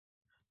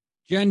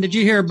Jen, did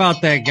you hear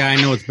about that guy? I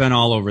know it's been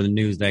all over the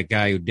news, that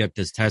guy who dipped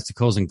his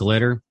testicles in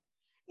glitter.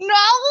 No.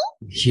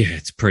 Yeah,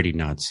 it's pretty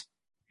nuts.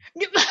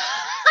 Glitter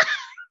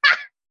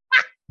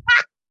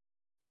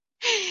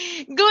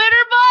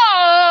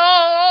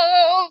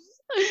balls.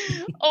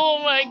 Oh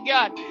my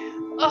God.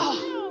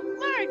 Oh,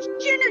 Marge,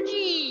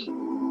 Genergy.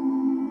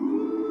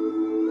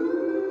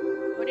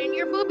 Put in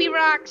your booby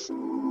rocks.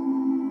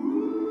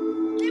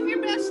 Live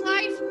your best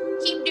life.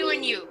 Keep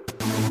doing you.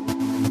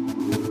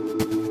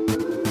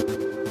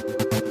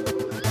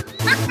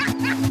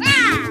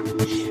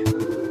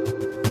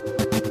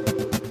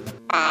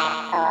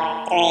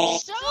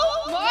 So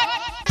much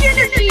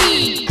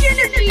energy.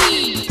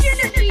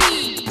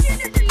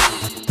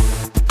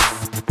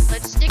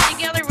 Let's stick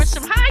together with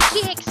some high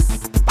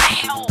kicks.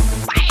 Bow,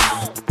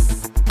 bow.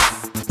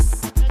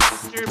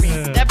 That's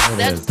disturbing.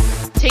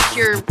 That takes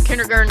your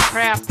kindergarten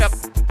craft up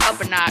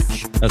a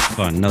notch. That's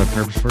fun. Another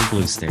purpose for a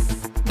glue stick.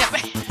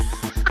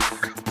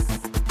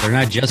 They're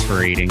not just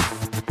for eating.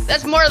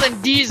 That's more than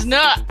D's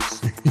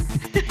nuts.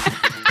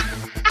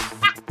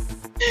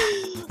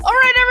 All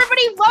right,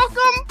 everybody,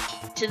 welcome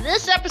to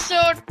this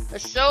episode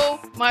of So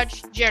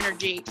Much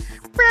Genergy.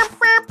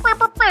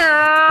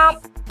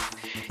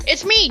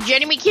 It's me,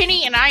 Jenny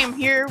McKinney, and I am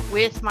here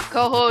with my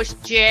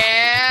co-host,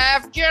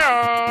 Jeff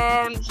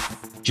Jones.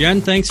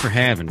 Jen, thanks for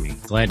having me.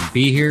 Glad to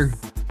be here.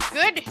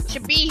 Good to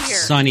be here.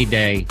 Sunny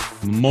day,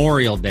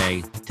 Memorial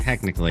Day,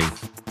 technically.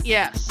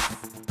 Yes.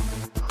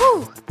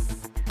 Whew.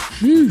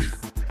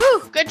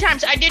 Good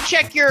times. I did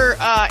check your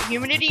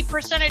humidity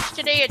percentage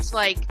today. It's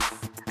like,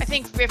 I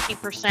think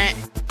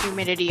 50%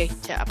 humidity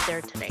up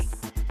there today.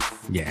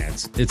 Yeah,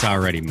 it's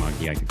already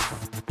muggy. I can tell.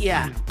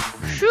 Yeah.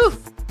 Right.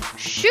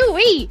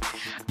 Shoo-wee.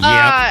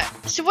 Yep.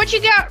 So what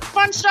you got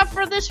fun stuff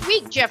for this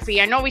week,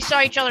 Jeffy? I know we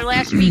saw each other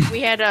last week.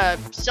 We had a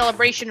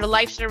celebration of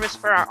life service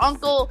for our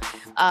uncle.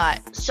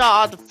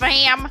 Saw the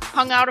fam,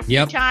 hung out a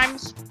few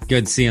times.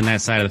 Good seeing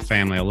that side of the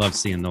family. I love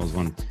seeing those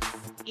ones.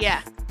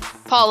 Yeah.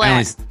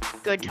 Paulette,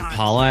 good times.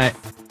 Paulette,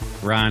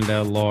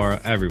 Rhonda, Laura,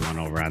 everyone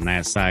over on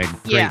that side.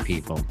 Great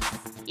people.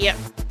 Yep.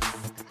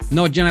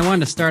 No, Jen, I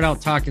wanted to start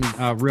out talking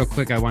real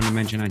quick. I wanted to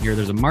mention on here,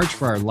 there's a March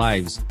for Our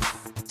Lives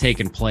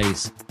taking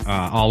place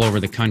all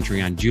over the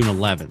country on June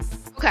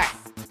 11th. Okay.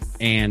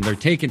 And they're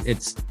taking,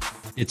 it's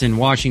in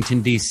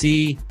Washington,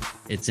 D.C.,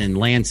 it's in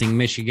Lansing,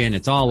 Michigan.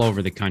 It's all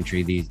over the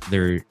country.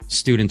 Their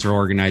students are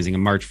organizing a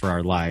March for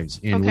Our Lives.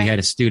 And we had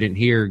a student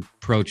here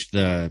approach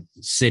the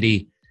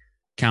city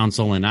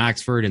council in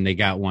Oxford, and they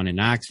got one in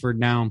Oxford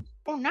now.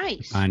 Oh,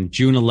 nice. On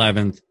June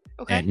 11th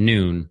at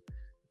noon.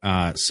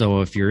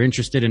 So if you're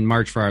interested in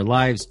March for Our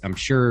Lives, I'm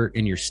sure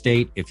in your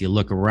state, if you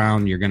look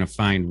around, you're going to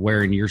find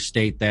where in your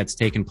state that's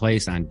taking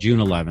place on June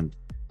 11th,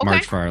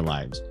 March for Our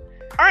Lives.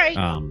 All right.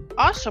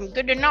 Awesome.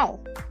 Good to know.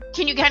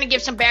 Can you kind of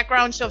give some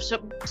background so if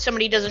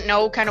somebody doesn't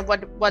know kind of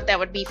what that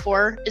would be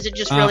for? Is it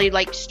just really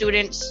like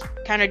students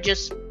kind of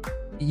just...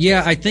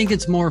 Yeah, I think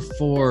it's more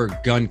for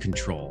gun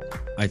control.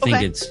 I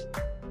think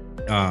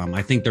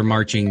I think they're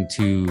marching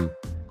to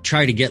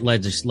try to get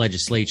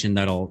legislation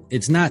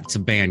it's not to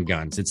ban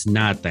guns. It's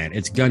not that.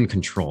 It's gun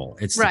control.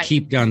 It's to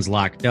keep guns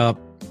locked up,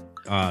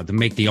 to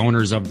make the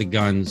owners of the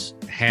guns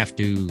have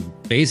to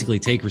basically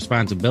take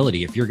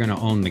responsibility. If you're going to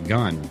own the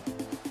gun,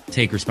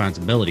 take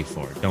responsibility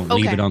for it. Don't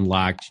leave it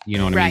unlocked. You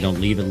know what I mean?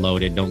 Don't leave it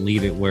loaded. Don't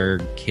leave it where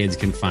kids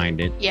can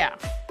find it. Yeah.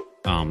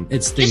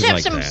 It's things like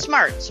that. Just have some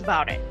smarts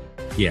about it.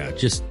 Yeah.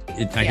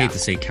 I hate to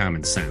say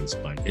common sense,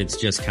 but it's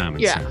just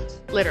common sense.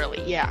 Yeah.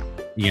 Literally. Yeah.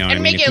 You know,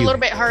 and make it a little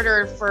bit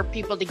harder for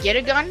people to get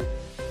a gun.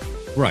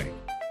 Right.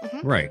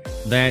 Mm-hmm. Right.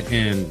 That,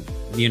 and,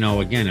 you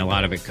know, again, a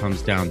lot of it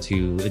comes down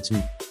to it's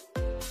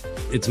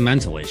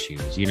mental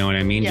issues. You know what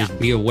I mean? Yeah. Just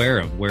be aware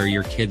of where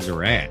your kids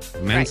are at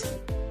mentally.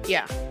 Right.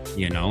 Yeah.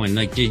 You know, and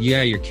like,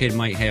 your kid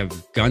might have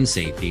gun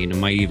safety and it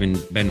might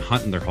even been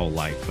hunting their whole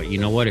life. But you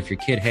know what? If your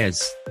kid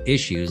has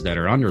issues that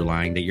are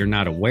underlying that you're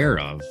not aware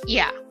of.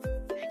 Yeah.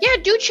 Yeah,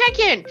 do check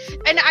in.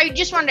 And I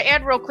just wanted to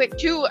add real quick,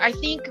 too, I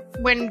think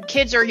when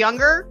kids are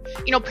younger,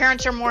 you know,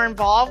 parents are more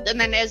involved.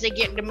 And then as they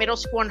get into middle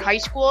school and high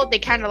school, they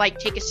kind of like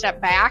take a step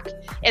back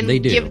and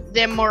give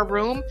them more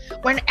room.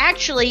 When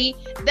actually,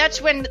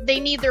 that's when they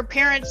need their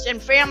parents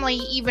and family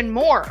even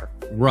more.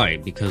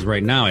 Right, because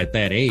right now at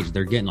that age,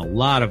 they're getting a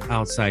lot of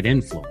outside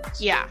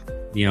influence. Yeah.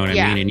 You know what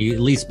I mean? And you, at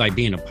least by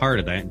being a part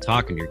of that and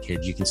talking to your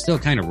kids, you can still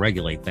kind of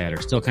regulate that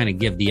or still kind of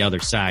give the other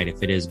side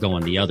if it is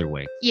going the other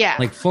way. Yeah.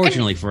 Like,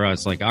 fortunately for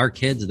us, like our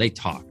kids, they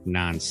talk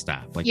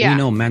nonstop. Like, we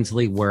know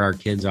mentally where our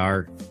kids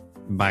are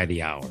by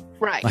the hour.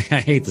 Right. Like, I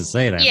hate to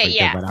say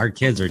that, but our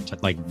kids are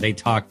they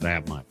talk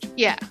that much.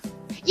 Yeah.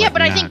 Yeah,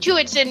 but I think too,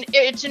 it's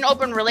an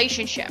open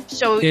relationship.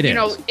 So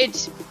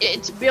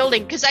it's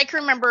building. Because I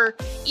can remember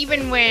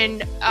even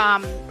when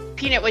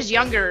Peanut was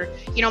younger,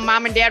 you know,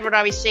 mom and dad would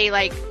always say,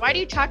 like, why do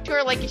you talk to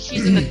her like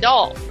she's an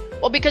adult?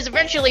 Well, because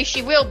eventually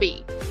she will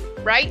be,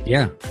 right?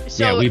 Yeah.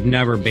 So, we've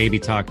never baby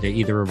talked to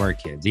either of our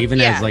kids, even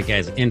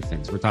as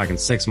infants. We're talking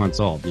 6 months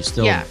old. You're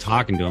still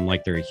talking to them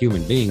like they're a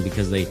human being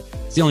because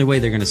it's the only way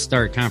they're going to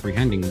start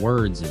comprehending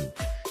words and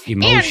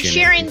emotion and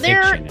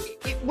sharing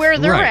where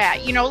they're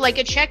Right. at, like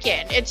a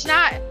check-in. It's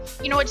not,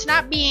 it's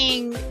not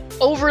being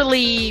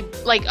overly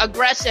like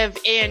aggressive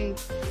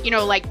and,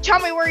 like, tell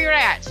me where you're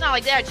at. It's not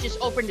like that. It's just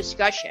open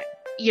discussion,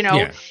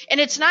 Yeah. and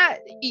it's not,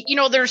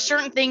 there's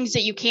certain things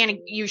that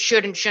you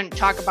should and shouldn't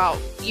talk about,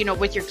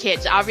 with your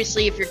kids.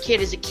 Obviously, if your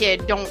kid is a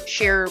kid, don't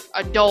share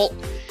adult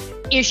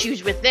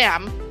issues with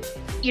them,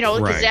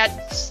 because Right.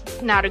 that's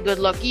not a good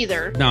look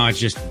either. No, it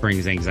just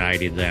brings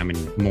anxiety to them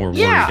and more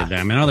worry Yeah. to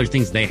them and other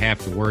things they have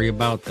to worry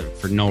about that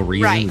for no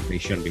reason Right. they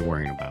shouldn't be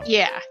worrying about.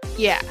 Yeah.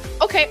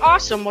 Okay,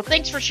 awesome. Well,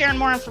 thanks for sharing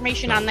more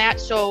information on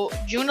that. So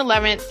June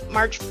 11th,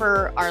 March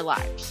for Our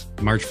Lives.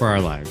 March for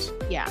Our Lives.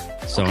 Yeah.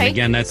 So Okay, and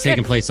again, that's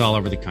taking good. place all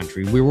over the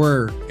country. We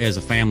were, as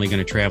a family,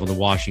 going to travel to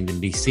Washington,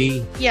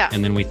 D.C. Yeah.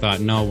 And then we thought,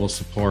 no, we'll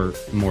support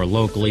more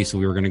locally. So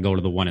we were going to go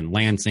to the one in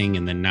Lansing.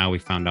 And then now we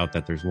found out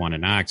that there's one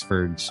in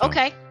Oxford. So.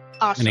 Okay.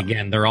 Awesome. And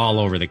again, they're all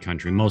over the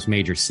country. Most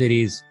major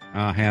cities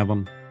have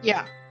them.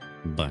 Yeah.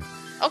 But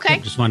Okay.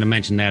 just wanted to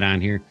mention that on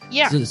here.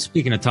 Yeah. So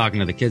speaking of talking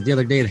to the kids, the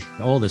other day, the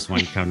oldest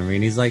one come to me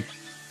and he's like,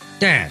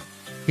 Dad,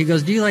 he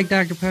goes, do you like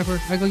Dr. Pepper?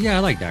 I go, yeah, I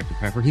like Dr.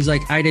 Pepper. He's like,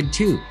 I did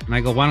too. And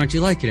I go, why don't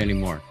you like it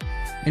anymore?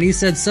 And he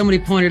said somebody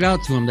pointed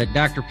out to him that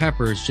Dr.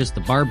 Pepper is just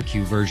the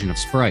barbecue version of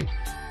Sprite.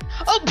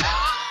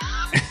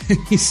 Oh.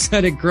 He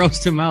said it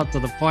grossed him out to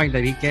the point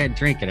that he can't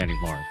drink it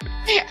anymore.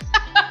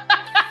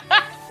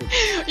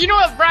 You know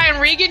what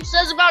Brian Regan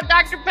says about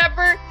Dr.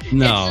 Pepper?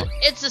 No.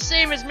 It's the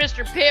same as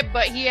Mr. Pibb,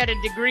 but he had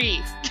a degree.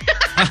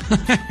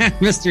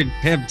 Mr.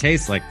 Pibb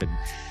tastes like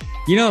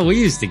you know what we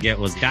used to get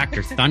was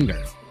Dr.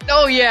 Thunder.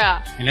 Oh,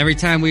 yeah. And every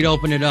time we'd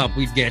open it up,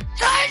 we'd get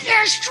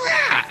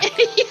Thunderstruck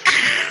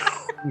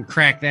and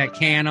crack that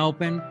can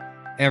open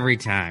every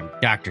time.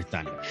 Dr.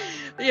 Thunder.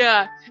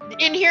 Yeah.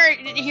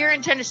 Here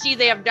in Tennessee,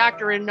 they have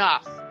Dr.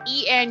 Enough.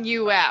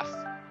 ENUF.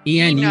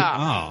 ENU. Enough.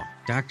 Oh,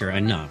 Dr.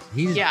 Enough.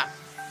 Yeah.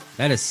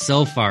 That is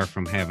so far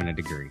from having a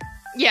degree.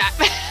 Yeah.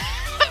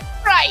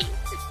 Right.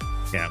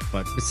 Yeah,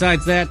 but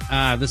besides that,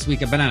 this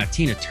week I've been on a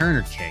Tina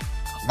Turner kick.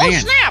 Oh,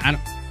 Man, snap.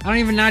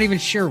 not even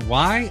sure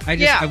why.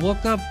 I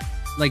woke up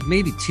like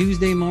maybe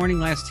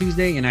last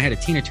Tuesday, and I had a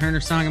Tina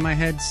Turner song in my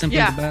head, Simply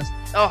Yeah. the Best.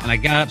 Oh, And I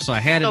got up, so I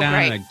had it So on,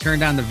 great. and I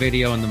turned on the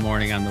video in the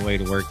morning on the way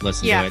to work,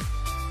 listened Yeah. to it.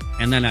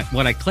 And then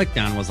what I clicked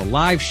on was a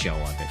live show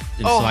of it.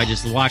 And Oh. so I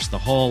just watched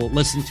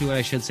listened to it,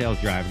 I should say, I was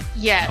driving.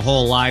 yes. The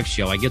whole live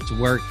show. I get to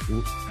work,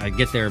 I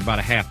get there about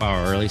a half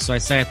hour early, so I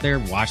sat there,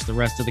 watched the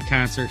rest of the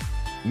concert.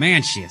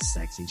 Man, she is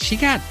sexy. She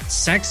got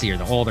sexier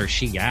the older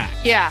she got.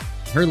 Yeah.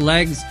 Her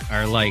legs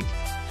are like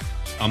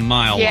a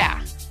mile Yeah.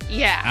 long.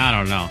 Yeah. I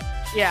don't know.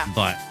 Yeah.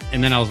 But,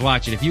 and then I was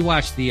watching, if you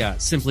watch the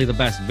Simply the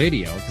Best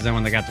video, because then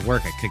when I got to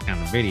work, I clicked on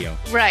the video.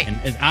 Right.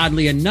 And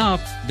oddly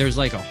enough, there's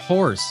like a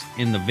horse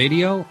in the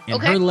video, and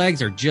Okay. her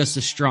legs are just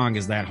as strong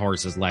as that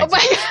horse's Oh, legs. my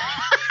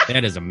God.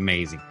 That is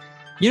amazing.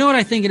 You know what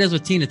I think it is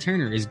with Tina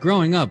Turner is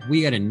growing up,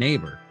 we had a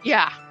neighbor,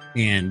 Yeah.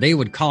 and they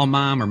would call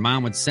mom, or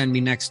mom would send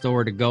me next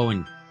door to go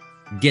and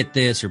get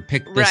this or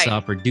pick this Right.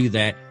 up or do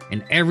that.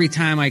 And every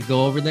time I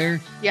go over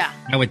there, Yeah.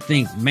 I would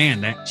think,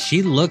 man, that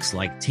she looks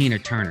like Tina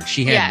Turner.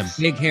 She had Yes.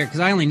 the big hair, because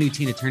I only knew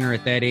Tina Turner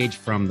at that age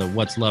from the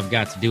What's Love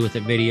Got to Do with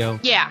It video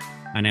Yeah.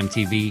 on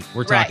MTV.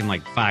 We're Right. talking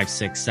like 5,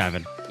 6,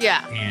 7.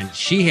 Yeah. And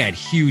she had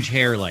huge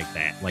hair like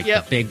that, like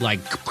Yep. the big, like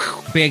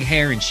big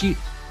hair. And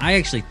I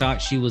actually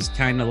thought she was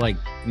kind of like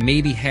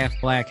maybe half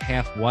black,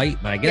 half white,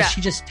 but I guess Yeah.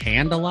 she just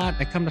tanned a lot.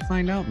 I come to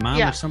find out, mom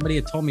Yeah. or somebody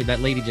had told me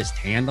that lady just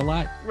tanned a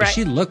lot. But Right.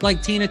 she looked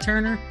like Tina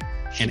Turner.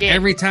 She And did.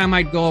 every time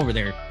I'd go over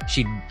there,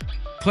 she'd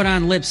put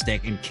on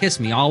lipstick and kiss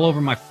me all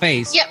over my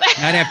face. Yep.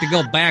 And I'd have to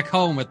go back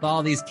home with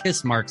all these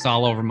kiss marks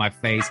all over my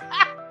face,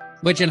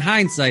 which in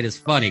hindsight is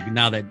funny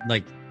now that,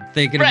 like,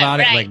 thinking Right, about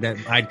it, right. like that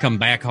I'd come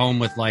back home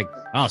with like,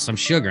 oh, some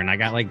sugar, and I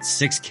got like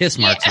 6 kiss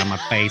marks on my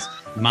face.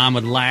 Mom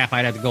would laugh.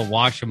 I'd have to go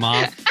wash them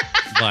off.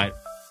 But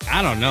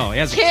I don't know.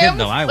 As a Kim? kid,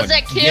 though, I would. Was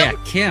that Kim? Yeah,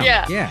 Kim.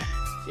 Yeah. Yeah.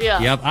 Yeah.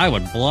 Yep. I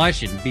would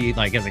blush and be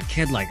like, as a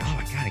kid, like, oh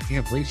my God, I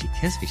can't believe she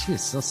kissed me. She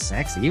was so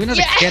sexy. Even as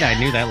Yeah. a kid, I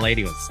knew that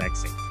lady was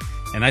sexy.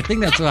 And I think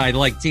that's why I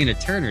like Tina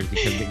Turner,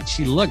 because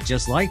she looked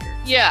just like her.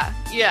 Yeah.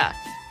 Yeah.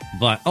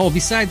 But,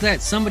 besides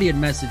that, somebody had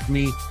messaged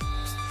me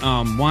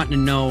wanting to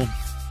know.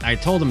 I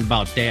told him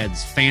about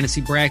Dad's fantasy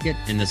bracket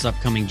in this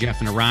upcoming Jeff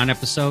and Iran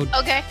episode,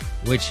 Okay.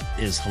 which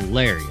is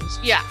hilarious.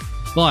 Yeah.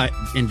 But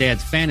in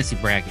Dad's fantasy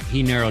bracket,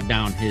 he narrowed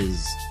down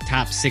his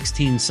top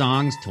 16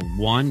 songs to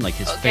one, like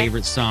his Okay.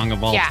 favorite song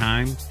of all Yeah.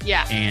 time.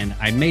 Yeah. And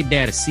I made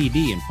Dad a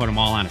CD and put them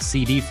all on a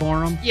CD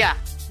for him. Yeah.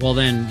 Well,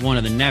 then one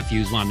of the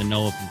nephews wanted to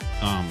know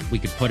if we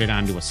could put it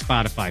onto a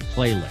Spotify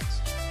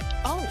playlist.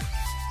 Oh.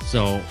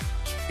 So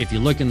if you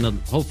look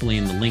hopefully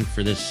in the link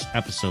for this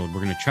episode,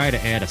 we're going to try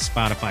to add a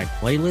Spotify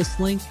playlist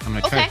link. I'm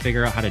going to try Okay. to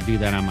figure out how to do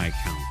that on my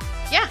account.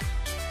 Yeah.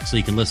 So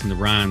you can listen to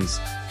Ron's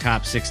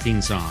top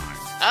 16 songs.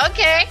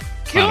 Okay.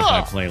 Cool.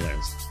 Spotify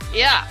playlist.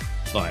 Yeah.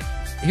 But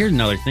here's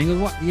another thing.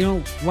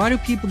 Why do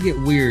people get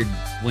weird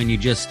when you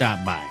just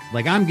stop by?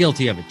 Like, I'm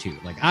guilty of it too.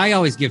 Like, I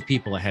always give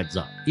people a heads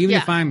up. Even Yeah.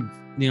 if I'm,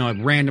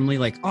 randomly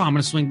like, oh, I'm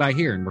going to swing by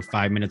here and we're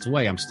 5 minutes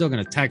away. I'm still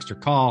going to text or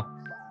call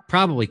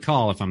probably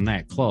call if I'm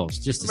that close,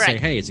 just to say,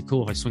 hey, is it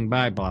cool if I swing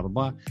by, blah, blah,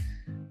 blah.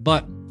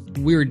 But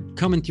we were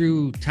coming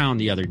through town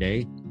the other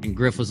day, and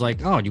Griff was like,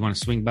 oh, do you want to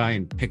swing by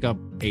and pick up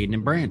Aiden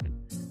and Brandon?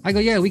 I go,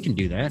 yeah, we can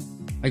do that.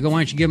 I go, why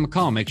don't you give them a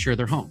call, make sure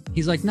they're home?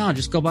 He's like, no,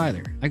 just go by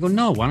there. I go,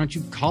 no, why don't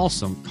you call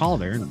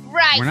there?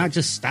 Right. We're not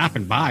just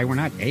stopping by. We're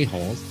not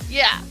a-holes.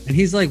 Yeah. And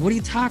he's like, what are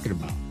you talking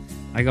about?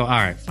 I go, all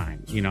right,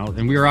 fine. You know,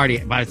 and we were already,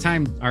 by the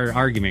time our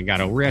argument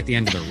got over, we're at the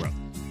end of the road.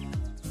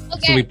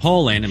 Okay. So we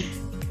pull in,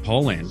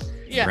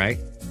 yeah. right?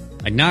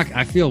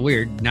 I feel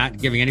weird not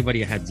giving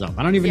anybody a heads up.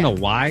 I don't even know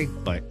why,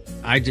 but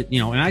I just,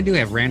 and I do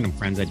have random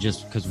friends that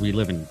just, because we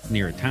live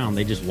near a town,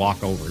 they just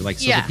walk over. Like,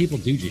 so the people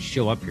do just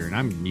show up here, and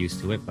I'm used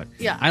to it, but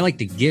I like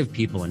to give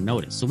people a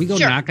notice. So we go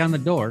knock on the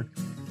door,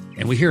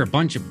 and we hear a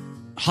bunch of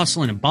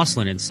hustling and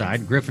bustling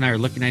inside. Griff and I are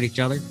looking at each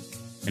other,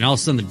 and all of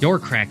a sudden the door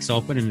cracks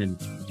open, and then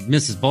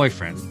Mrs.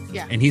 Boyfriend,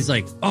 and he's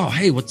like, oh,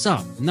 hey, what's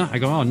up? No, I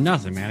go, oh,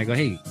 nothing, man. I go,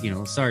 hey,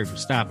 sorry for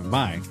stopping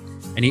by.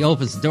 And he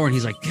opens the door, and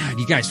he's like, God,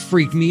 you guys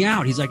freaked me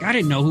out. He's like, I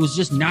didn't know who was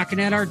just knocking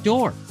at our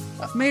door.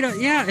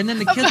 And then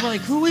the kids were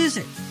like, who is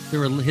it?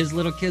 His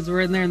little kids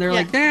were in there, and they're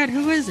like, Dad,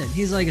 who is it?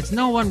 He's like, it's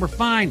no one, we're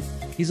fine.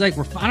 He's like,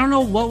 I don't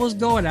know what was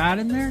going on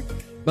in there,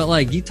 but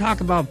like, you talk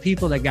about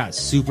people that got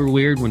super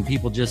weird when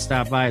people just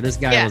stopped by. This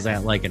guy was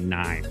at like a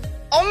 9.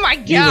 Oh my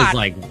God. He was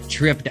like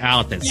tripped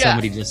out that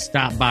somebody just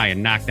stopped by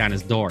and knocked on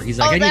his door. He's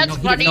like, he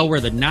didn't know where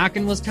the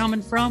knocking was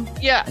coming from.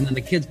 Yeah. And then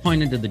the kids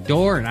pointed to the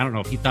door, and I don't know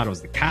if he thought it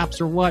was the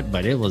cops or what,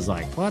 but it was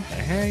like, what the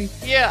heck?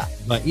 Yeah.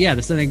 But yeah,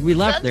 this thing, we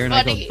left there, and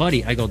I go,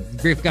 buddy,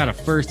 Griff got a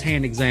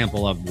first-hand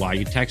example of why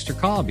you text or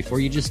call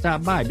before you just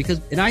stop by.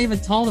 And I even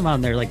told him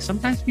on there, like,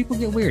 sometimes people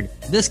get weird.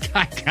 This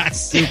guy got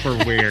super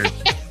weird.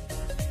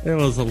 It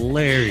was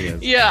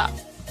hilarious. Yeah.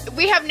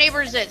 We have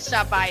neighbors that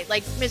stop by,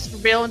 like Mr.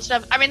 Bill and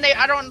stuff. I mean,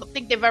 I don't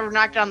think they've ever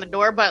knocked on the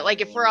door, but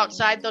like if we're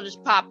outside, they'll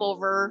just pop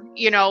over,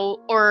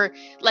 or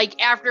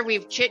like after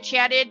we've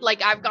chit-chatted,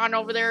 like I've gone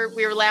over there,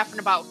 we were laughing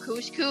about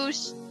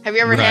couscous. Have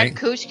you ever had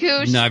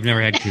couscous? No, I've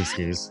never had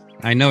couscous.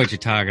 I know what you're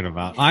talking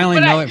about. I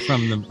only know it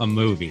from a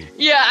movie.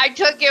 Yeah, I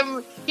took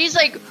him, he's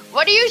like,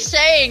 what are you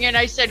saying? And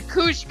I said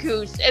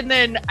couscous. And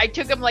then I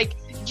took him like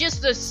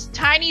just this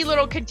tiny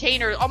little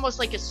container, almost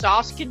like a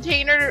sauce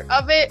container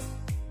of it.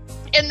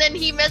 And then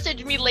he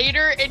messaged me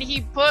later, and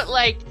he put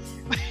like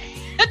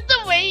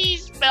the way he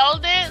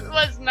spelled it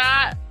was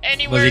not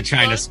anywhere. Was he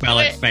trying to spell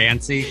it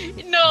fancy?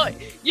 No,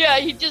 yeah,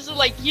 he just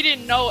like he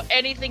didn't know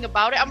anything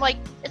about it. I'm like,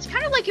 it's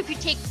kind of like if you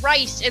take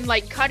rice and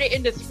like cut it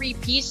into 3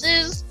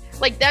 pieces.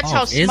 Like that's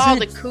how small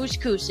the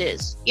couscous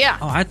is. Yeah.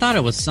 Oh, I thought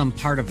it was some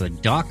part of the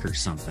duck or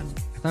something.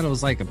 I thought it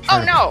was like a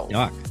part of the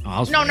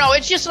duck. No,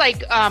 it's just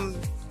like I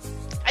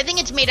think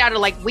it's made out of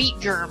like wheat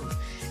germ,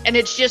 and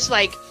it's just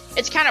like.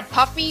 It's kind of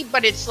puffy,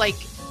 but it's like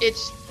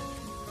it's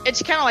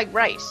kind of like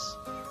rice.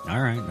 All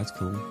right, that's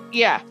cool.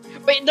 Yeah,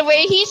 but the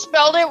way he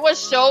spelled it was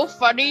so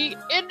funny,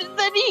 and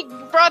then he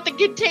brought the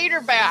container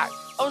back.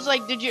 I was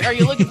like, are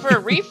you looking for a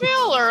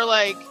refill or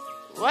like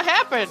what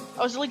happened?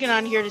 I was looking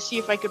on here to see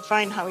if I could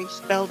find how he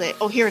spelled it.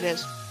 Oh, here it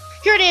is.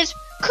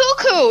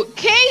 Cuckoo.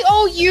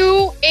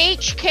 Kouhko.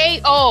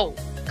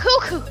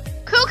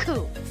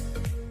 Cuckoo.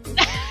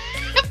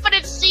 But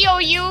it's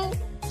COUCOUS.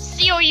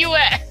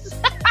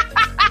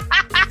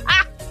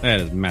 That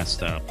is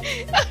messed up.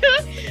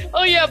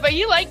 Oh yeah, but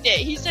he liked it.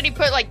 He said he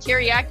put like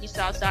teriyaki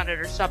sauce on it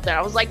or something.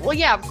 I was like, well,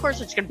 yeah, of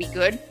course it's gonna be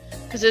good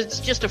because it's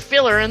just a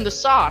filler in the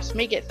sauce,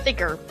 make it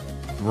thicker.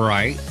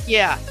 Right.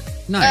 Yeah.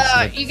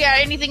 Nice. You got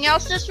anything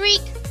else this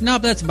week?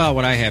 Nope, that's about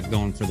what I have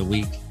going for the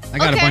week. I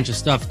got a bunch of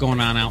stuff going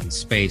on out in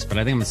space, but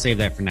I think I'm gonna save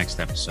that for next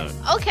episode.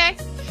 Okay.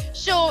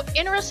 So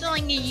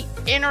interestingly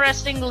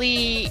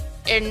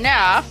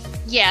enough,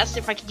 yes,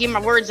 if I could get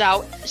my words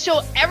out.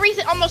 So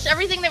almost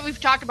everything that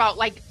we've talked about,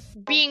 like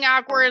being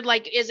awkward,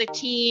 like as a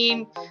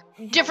teen,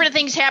 different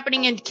things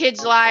happening in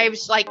kids'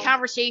 lives, like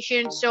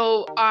conversations.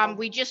 So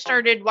we just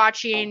started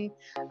watching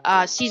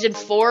season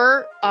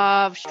 4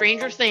 of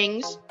Stranger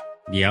Things.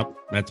 Yep,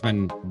 that's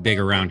been big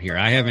around here.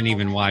 I haven't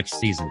even watched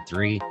season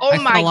 3. Oh I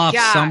fell off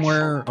gosh.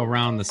 Somewhere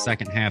around the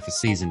second half of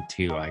season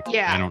 2.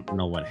 I don't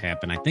know what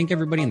happened. I think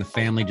everybody in the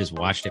family just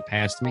watched it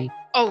past me.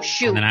 Oh,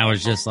 shoot. And then I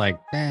was just like,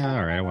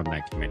 all right, I wasn't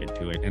that committed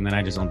to it. And then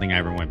I just don't think I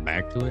ever went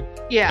back to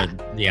it. Yeah.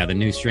 But yeah, the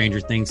new Stranger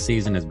Things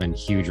season has been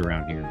huge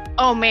around here.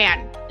 Oh,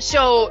 man.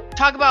 So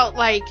talk about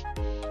like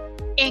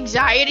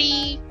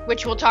anxiety,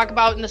 which we'll talk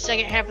about in the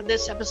second half of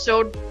this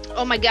episode.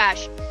 Oh, my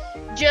gosh.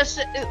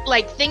 Just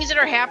like things that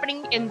are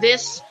happening in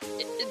this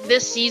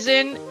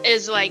season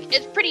is like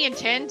it's pretty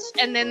intense.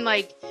 And then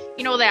like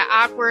that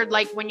awkward,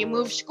 like when you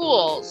move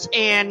schools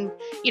and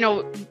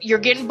you're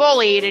getting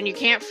bullied and you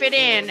can't fit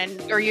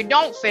in or you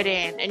don't fit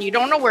in and you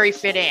don't know where you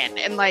fit in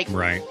and like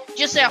right.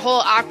 Just that whole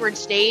awkward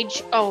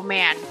stage. Oh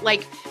man,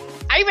 like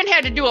I even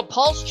had to do a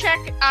pulse check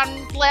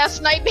on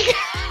last night because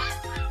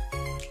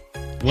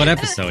what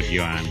episode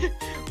you on?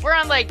 We're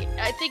on like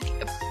I think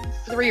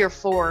 3 or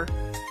 4.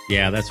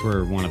 Yeah, that's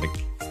where one of the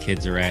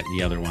kids are at.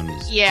 The other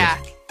one's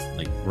just,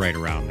 like right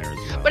around there as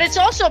well. But it's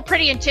also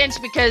pretty intense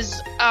because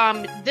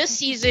this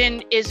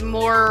season is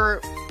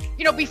more,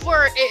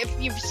 before,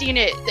 if you've seen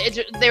it,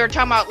 they were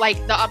talking about like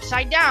the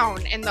upside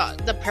down and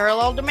the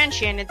parallel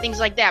dimension and things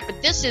like that.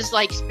 But this is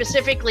like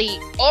specifically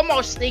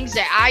almost things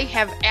that I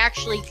have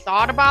actually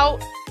thought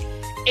about.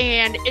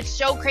 And it's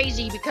so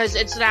crazy because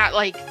it's not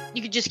like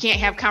you just can't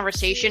have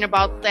conversation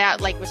about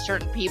that, like with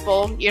certain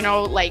people,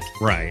 like.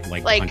 Right.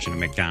 Like punching a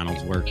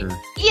McDonald's worker.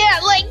 Yeah.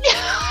 Like.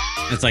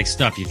 It's like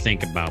stuff you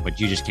think about, but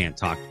you just can't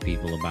talk to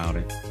people about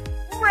it.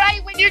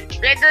 Right. When you're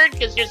triggered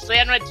because your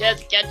sandwich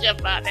has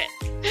ketchup on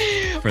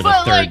it. For the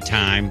third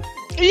time.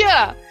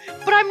 Yeah.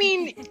 But I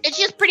mean, it's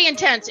just pretty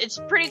intense. It's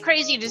pretty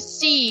crazy to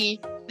see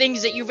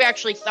things that you've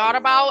actually thought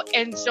about.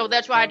 And so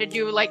that's why I had to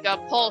do like a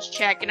pulse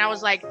check. And I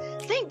was like,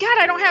 thank God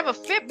I don't have a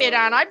Fitbit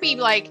on. I'd be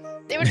like,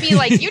 they would be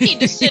like, you need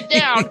to sit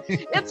down.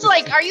 It's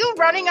like, are you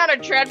running on a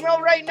treadmill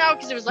right now?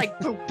 Because it was like,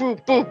 boop,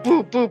 boop, boop,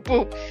 boop, boop,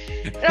 boop.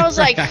 And I was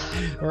like,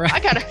 right. I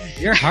gotta.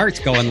 Your heart's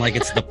going like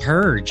it's the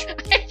purge. At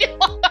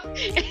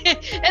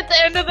the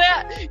end of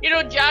that,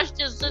 Josh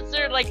just sits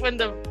there like when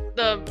the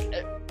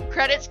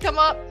credits come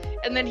up,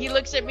 and then he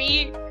looks at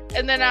me,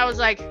 and then I was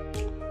like,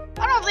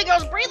 I don't think I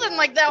was breathing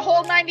like that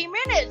whole 90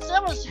 minutes.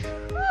 That was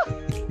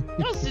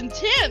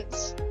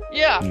intense.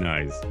 Yeah.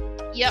 Nice.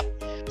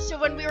 Yep. So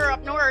when we were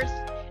up north,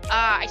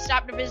 I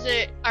stopped to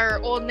visit our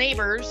old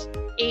neighbors,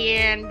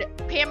 and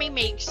Pammy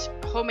makes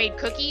homemade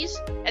cookies,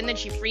 and then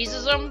she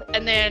freezes them,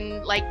 and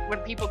then like when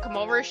people come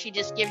over, she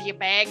just gives you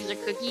bags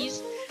of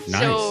cookies.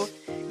 Nice. So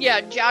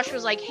yeah, Josh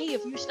was like, hey,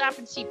 if you stop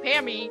and see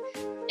Pammy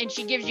and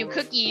she gives you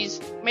cookies,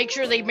 make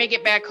sure they make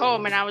it back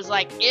home. And I was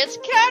like, it's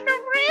kind of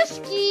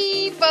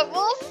risky, but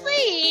we'll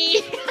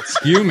see. It's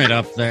humid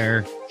up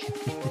there.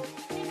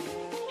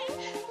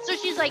 So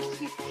she's like,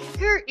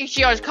 here,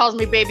 she always calls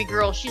me baby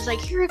girl. She's like,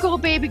 here you go,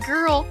 baby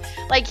girl.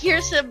 Like,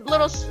 here's some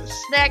little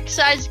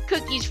snack-sized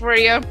cookies for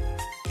you.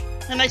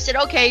 And I said,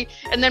 okay.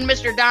 And then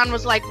Mr. Don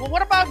was like, well,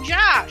 what about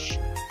Josh?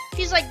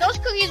 He's like, those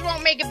cookies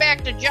won't make it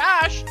back to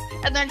Josh.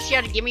 And then she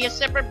had to give me a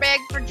separate bag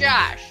for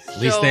Josh. At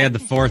least they had the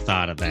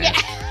forethought of that.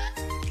 Yeah.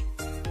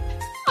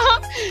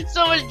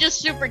 So it was just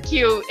super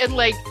cute. And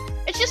like,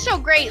 it's just so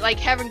great, like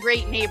having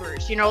great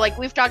neighbors, like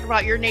we've talked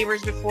about your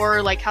neighbors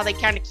before, like how they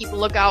kind of keep a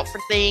lookout for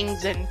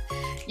things, and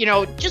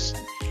just,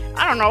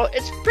 I don't know,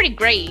 it's pretty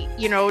great,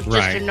 just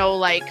right. to know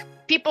like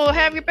people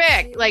have your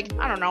back. Like,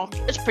 I don't know,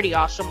 it's pretty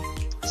awesome.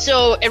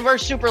 So, and we're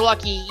super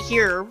lucky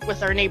here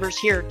with our neighbors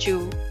here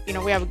too.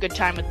 We have a good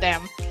time with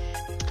them.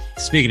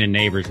 Speaking of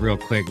neighbors, real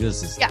quick,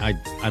 this is, yeah.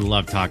 I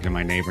love talking to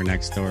my neighbor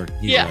next door.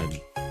 He's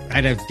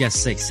I'd have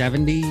guessed say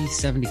 70,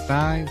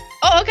 75.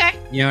 Oh, okay.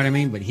 You know what I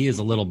mean? But he is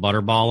a little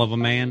butterball of a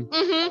man.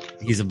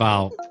 Mm-hmm. He's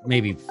about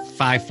maybe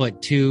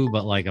 5'2",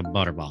 but like a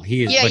butterball.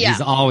 He is, he's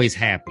always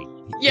happy.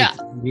 Yeah.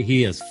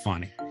 He is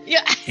funny.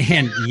 Yeah.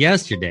 And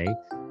yesterday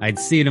I'd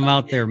seen him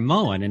out there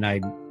mowing,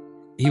 and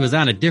he was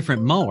on a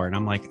different mower, and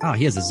I'm like, oh,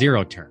 he has a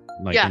zero turn.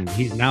 Like, and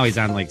he's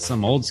on like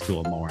some old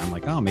school mower. I'm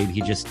like, oh, maybe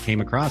he just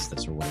came across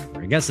this or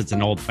whatever. I guess it's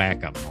an old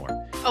backup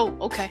mower. Oh,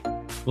 okay.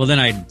 Well, then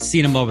I'd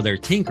seen him over there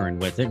tinkering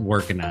with it,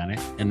 working on it.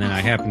 And then I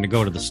happened to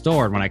go to the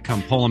store, and when I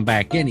come pulling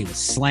back in, he was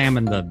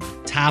slamming the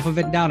top of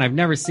it down. I've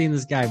never seen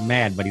this guy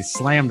mad, but he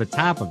slammed the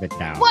top of it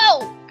down.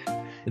 Whoa!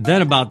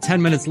 Then about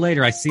 10 minutes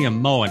later, I see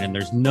him mowing, and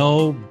there's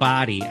no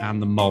body on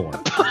the mower.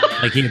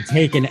 Like, he had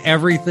taken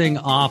everything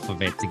off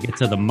of it to get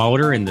to the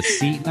motor and the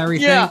seat and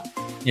everything. Yeah.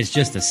 It's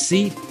just a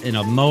seat and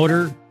a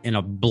motor and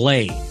a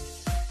blade.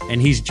 And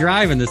he's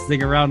driving this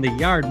thing around the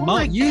yard,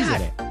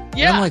 using it.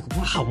 Yeah. And I'm like,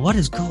 wow, what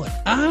is going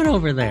on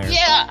over there?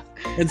 Yeah.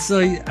 And so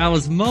I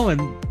was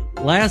mowing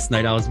last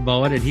night.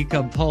 And he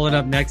come pulling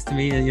up next to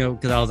me, and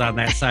because I was on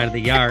that side of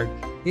the yard.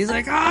 He's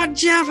like, oh,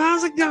 Jeff,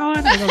 how's it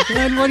going? I go,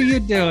 Glenn, what are you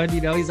doing?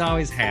 He's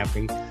always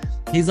happy.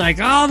 He's like,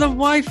 oh, the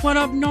wife went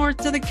up north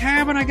to the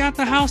cabin. I got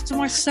the house to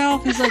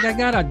myself. He's like,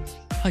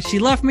 she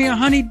left me a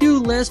honey-do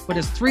list, but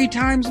it's 3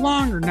 times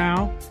longer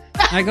now.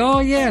 I go, oh,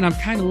 yeah. And I'm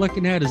kind of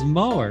looking at his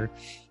mower.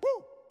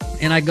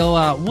 And I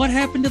go, what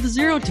happened to the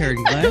zero turn,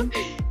 Glenn?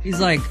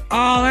 He's like,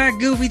 oh, that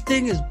goofy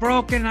thing is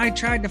broken. I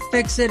tried to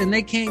fix it, and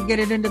they can't get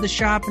it into the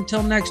shop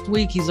until next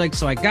week. He's like,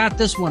 so I got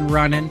this one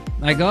running.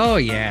 I go, oh,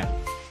 yeah.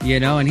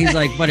 And he's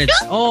like, but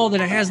it's old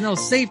and it has no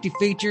safety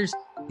features.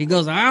 He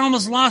goes, I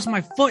almost lost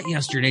my foot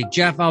yesterday,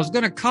 Jeff. I was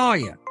going to call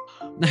you.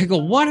 And I go,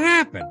 what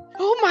happened?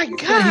 Oh, my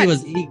God.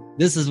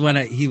 This is when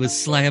he was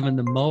slamming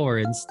the mower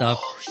and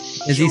stuff.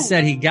 As he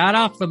said, he got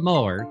off the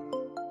mower.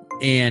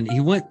 And he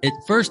went,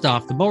 first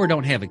off, the mower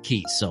don't have a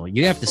key. So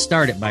you have to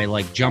start it by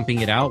like jumping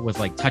it out with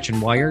like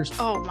touching wires.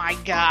 Oh my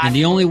God. And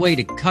the only way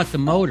to cut the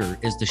motor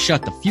is to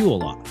shut the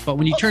fuel off. But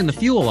when you turn the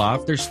fuel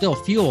off, there's still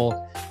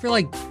fuel for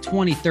like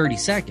 20, 30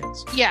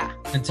 seconds. Yeah.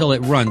 Until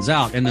it runs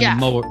out. And then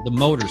the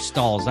motor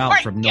stalls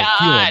out from no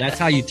fuel. That's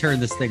how you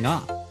turn this thing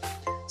off.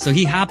 So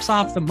he hops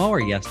off the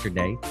mower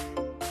yesterday.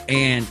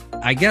 And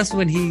I guess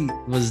when he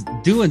was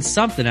doing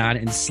something on it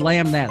and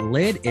slammed that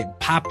lid, it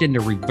popped into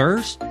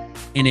reverse.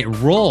 And it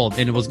rolled,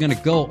 and it was going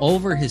to go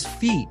over his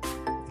feet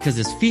because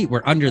his feet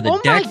were under the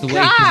deck. The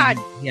way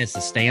he has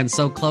to stand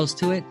so close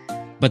to it.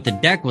 But the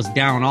deck was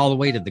down all the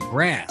way to the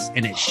grass,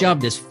 and it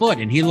shoved his foot.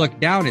 And he looked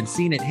down and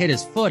seen it hit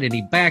his foot, and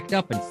he backed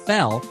up and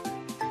fell.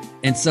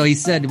 And so he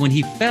said when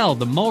he fell,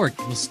 the mower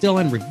was still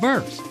in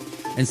reverse.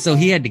 And so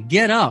he had to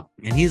get up,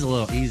 and he's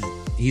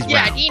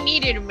Yeah, round. he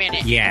needed a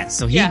minute. Yeah,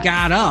 so he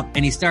got up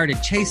and he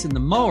started chasing the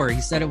mower.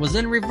 He said it was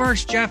in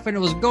reverse, Jeff, and it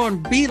was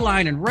going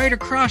beeline and right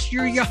across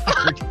your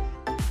yard.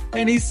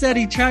 And he said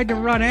he tried to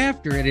run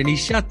after it and he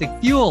shut the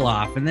fuel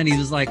off. And then he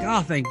was like, oh,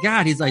 thank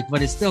God. He's like,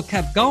 but it still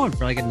kept going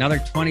for like another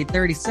 20,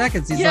 30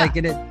 seconds. He's like,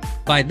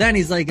 by then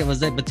he's like, it was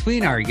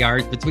between our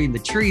yards, between the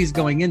trees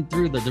going in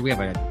through we have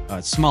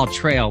a small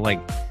trail, like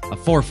a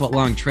 4-foot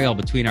long trail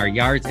between our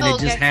yards. And it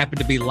just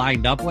happened to be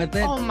lined up with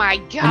it. Oh my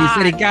God. And he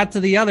said he got to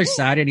the other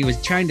side and he was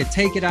trying to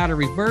take it out of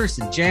reverse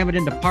and jam it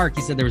into park.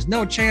 He said there was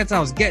no chance I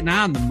was getting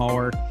on the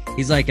mower.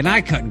 He's like, and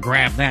I couldn't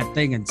grab that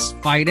thing and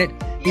fight it.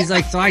 He's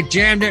like, so I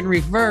jammed it in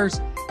reverse.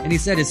 And he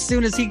said as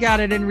soon as he got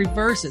it in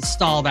reverse, it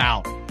stalled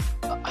out.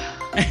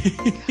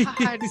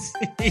 God.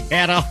 He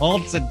had a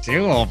Holton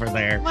too over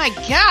there. My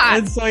God.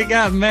 And so he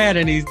got mad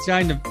and he's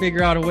trying to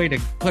figure out a way to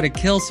put a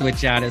kill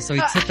switch on it. So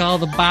he took all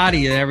the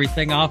body and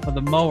everything off of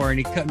the mower and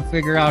he couldn't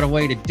figure out a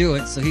way to do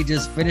it. So he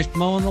just finished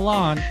mowing the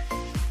lawn.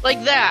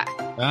 Like that.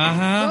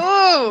 Uh-huh.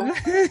 Oh.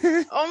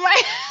 Oh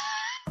my.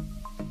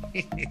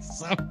 He's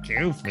so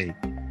goofy.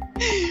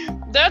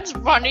 That's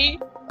funny.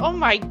 Oh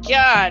my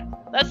God.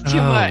 That's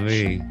too much.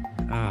 Me.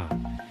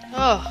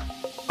 Oh.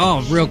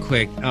 Oh, real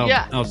quick.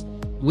 Yeah.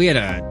 We had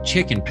a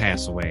chicken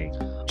pass away.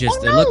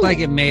 It no. looked like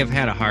it may have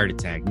had a heart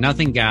attack.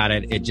 Nothing got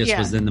it. It just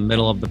was in the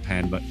middle of the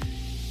pen. But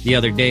the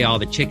other day, all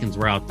the chickens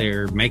were out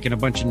there making a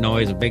bunch of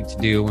noise, a big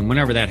to-do. And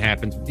whenever that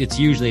happens, it's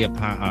usually a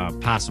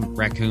possum,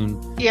 raccoon,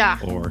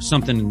 or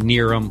something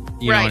near them.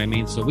 You know what I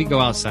mean? So we go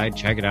outside,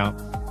 check it out.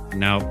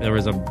 Now, there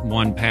was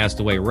one passed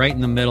away right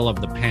in the middle of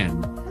the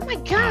pen. Oh my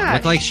God.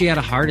 Looked like she had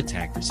a heart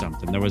attack or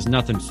something. There was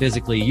nothing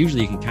physically.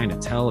 Usually you can kind of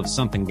tell if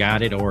something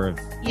got it or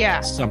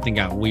if something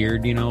got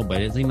weird,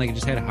 but it seemed like it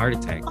just had a heart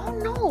attack. Oh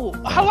no.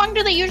 How long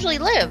do they usually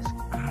live?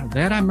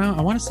 That amount,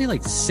 I want to say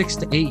like 6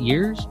 to 8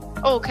 years.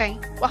 Oh, okay.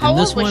 Well, how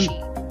old was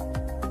she?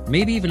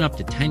 Maybe even up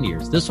to 10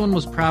 years. This one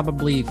was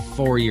probably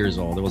 4 years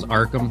old. It was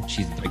Arkham.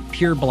 She's like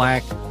pure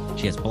black.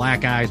 She has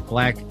black eyes,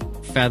 black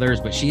feathers,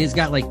 but she has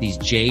got like these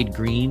jade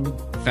green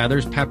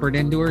feathers peppered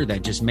into her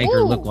that just make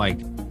her look like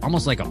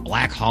almost like a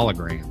black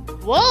hologram.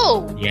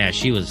 Whoa. Yeah,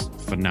 she was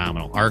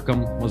phenomenal.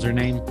 Arkham was her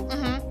name.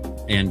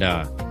 Mm-hmm.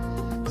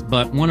 And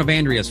but one of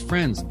Andrea's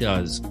friends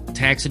does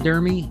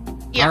taxidermy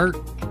art.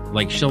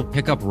 Like she'll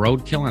pick up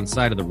roadkill on the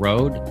side of the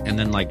road, and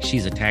then like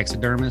she's a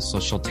taxidermist, so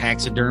she'll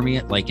taxidermy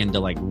it like into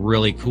like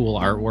really cool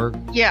artwork.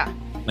 Yeah.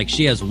 Like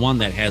she has one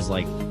that has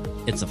like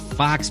it's a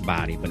fox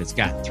body, but it's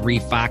got 3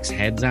 fox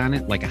heads on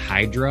it, like a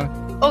hydra.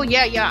 Oh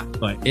yeah, yeah.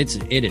 But it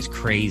is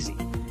crazy.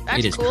 That's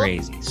it is cool.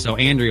 Crazy. So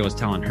Andrea was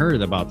telling her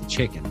about the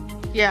chicken.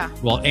 Yeah.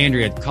 Well,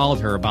 Andrea had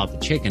called her about the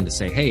chicken to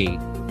say, hey,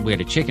 we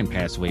had a chicken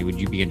pass away. Would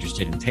you be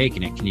interested in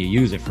taking it? Can you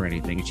use it for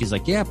anything? And she's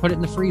like, yeah, put it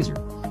in the freezer.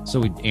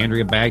 So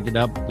Andrea bagged it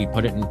up. We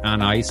put it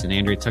on ice, and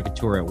Andrea took it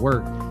to her at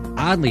work.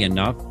 Oddly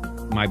enough,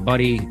 my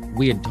buddy,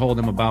 we had told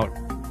him about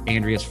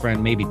Andrea's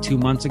friend maybe 2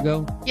 months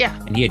ago. Yeah.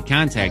 And he had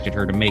contacted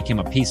her to make him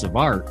a piece of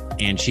art,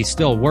 and she's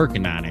still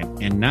working on it.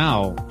 And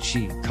now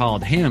she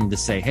called him to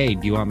say, hey,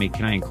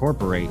 can I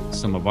incorporate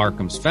some of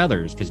Arkham's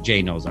feathers? Because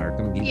Jay knows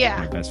Arkham. He's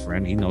my best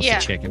friend. He knows the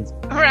chickens.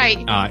 Right.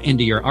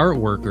 Into your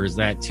artwork, or is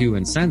that too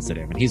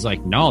insensitive? And he's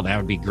like, no, that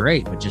would be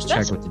great, but just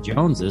check with the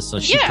Joneses. So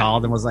she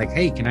called and was like,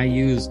 hey, can I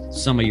use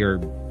some of your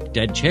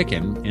dead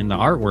chicken in the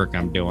artwork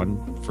I'm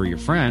doing for your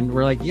friend?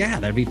 We're like,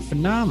 yeah, that'd be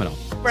phenomenal.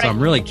 Right. So I'm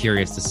really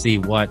curious to see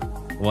what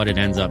it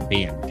ends up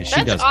being, because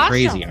she does awesome.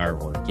 Crazy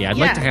artwork. Yeah, I'd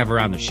like to have her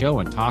on the show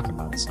and talk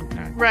about it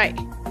sometime. Right.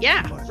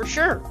 Yeah, for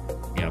sure.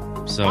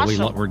 Yep. So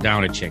awesome. we're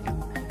down a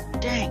chicken.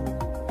 Dang.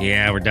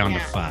 Yeah, we're down to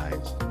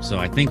 5. So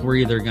I think we're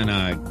either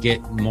gonna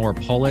get more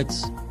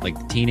pullets,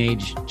 like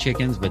teenage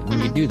chickens, but when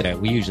you do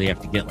that, we usually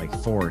have to get like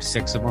 4 or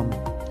 6 of them.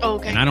 Oh,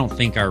 okay. And I don't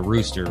think our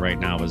rooster right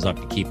now is up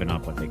to keeping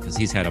up with it, because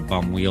he's had a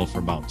bum wheel for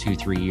about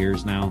 2-3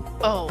 years now.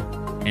 Oh.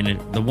 And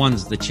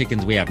the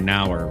chickens we have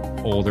now are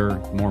older,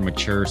 more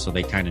mature, so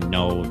they kind of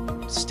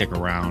know, stick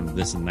around,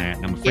 this and that.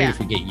 And I'm afraid if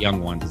we get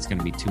young ones, it's going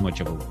to be too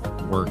much of a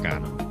work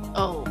on them.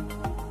 Oh,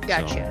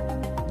 gotcha.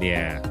 So,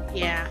 yeah.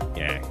 Yeah.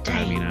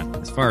 I mean,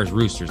 as far as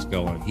roosters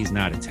go, he's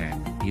not a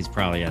 10. He's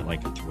probably at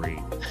like a 3.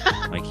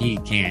 Like he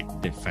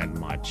can't defend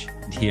much.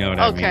 You know what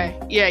I mean? Okay.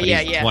 Yeah,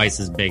 but he's twice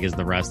as big as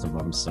the rest of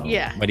them. So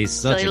but he's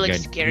such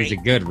he's a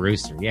good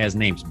rooster. Yeah, his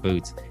name's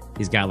Boots.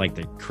 He's got like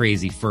the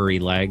crazy furry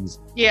legs.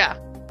 Yeah.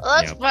 Well,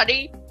 that's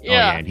funny. Yeah. Oh,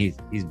 yeah, and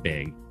he's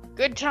big.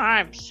 Good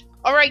times.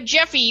 All right,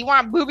 Jeffy, you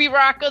want Booby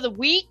Rock of the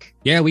Week?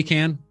 Yeah, we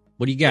can.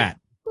 What do you got?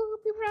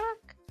 Booby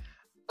Rock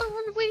of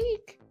the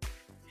Week.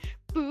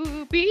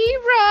 Booby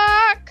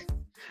Rock.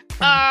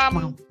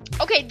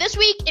 Okay, this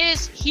week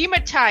is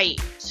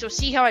hematite. So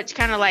see how it's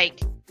kind of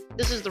like,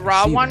 this is the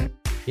raw one?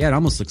 That. Yeah, it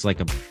almost looks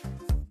like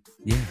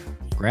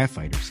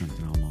graphite or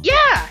something almost.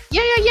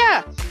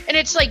 Yeah. And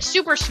it's like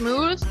super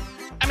smooth.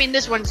 I mean,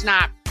 this one's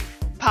not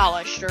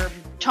polished or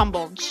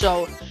tumbled,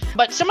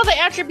 but some of the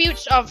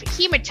attributes of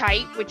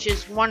hematite, which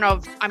is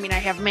I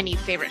have many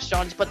favorite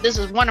stones, but this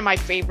is one of my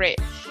favorite,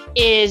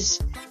 is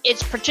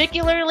it's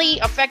particularly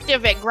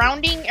effective at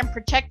grounding and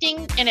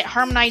protecting, and it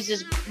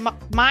harmonizes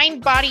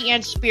mind, body,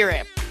 and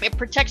spirit. It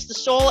protects the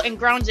soul and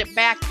grounds it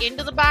back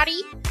into the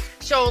body.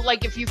 So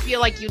like if you feel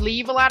like you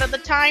leave a lot of the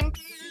time,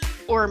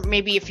 or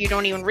maybe if you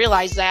don't even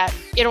realize that,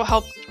 it'll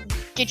help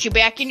get you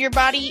back in your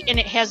body. And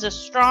it has a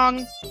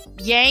strong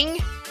yang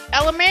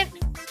element.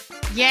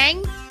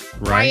 Yang,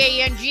 Right.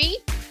 Y-A-N-G.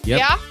 Yep.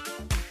 Yeah.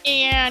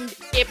 And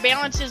it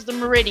balances the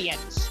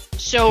meridians.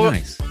 So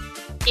Nice.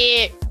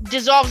 it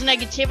dissolves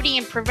negativity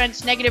and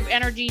prevents negative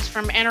energies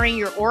from entering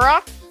your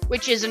aura,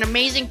 which is an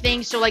amazing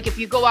thing. So like if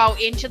you go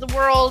out into the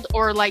world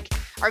or like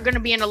are going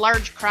to be in a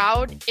large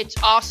crowd, it's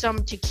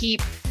awesome to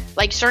keep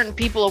like certain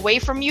people away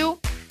from you.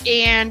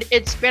 And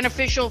it's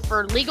beneficial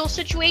for legal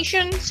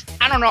situations.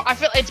 I don't know. I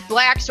feel it's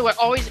black, so it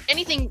always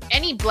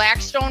any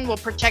black stone will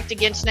protect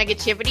against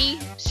negativity.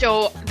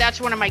 So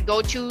that's one of my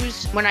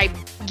go-tos when I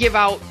give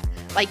out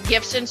like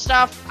gifts and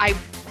stuff. I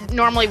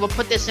normally will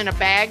put this in a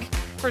bag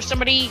for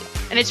somebody.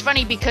 And it's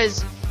funny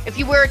because if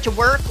you wear it to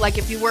work, like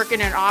if you work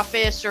in an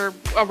office or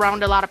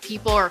around a lot of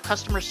people or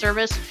customer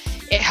service,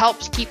 it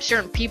helps keep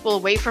certain people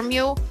away from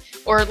you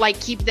or like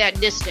keep that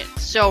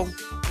distance. So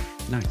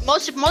Nice.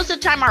 most of the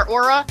time our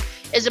aura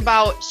is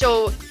about,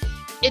 so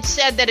it's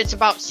said that it's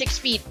about 6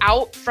 feet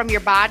out from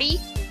your body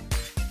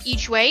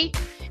each way.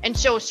 And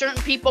so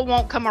certain people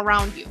won't come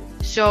around you.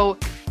 So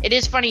it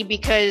is funny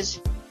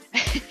because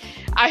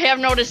I have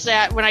noticed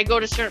that when I go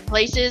to certain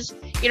places,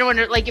 you know,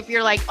 when like if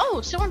you're like,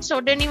 oh,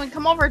 so-and-so didn't even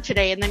come over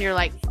today. And then you're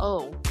like,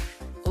 oh,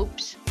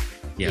 oops.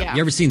 Yeah.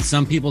 You ever seen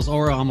some people's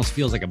aura almost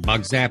feels like a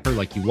bug zapper?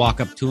 Like you walk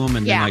up to them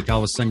and then like all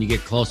of a sudden you get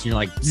close and you're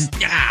like,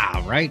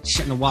 yeah, right?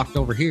 Shouldn't have walked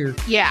over here.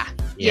 Yeah.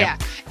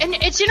 And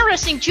it's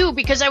interesting too,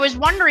 because I was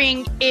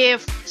wondering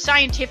if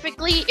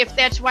scientifically, if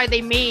that's why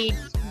they made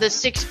the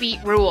 6 feet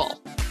rule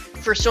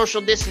for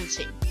social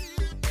distancing.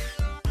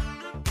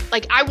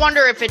 Like, I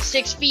wonder if it's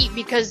 6 feet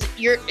because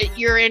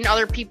you're in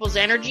other people's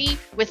energy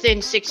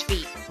within 6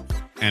 feet.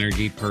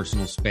 Energy,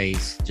 personal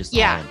space, just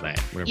all of that,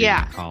 whatever you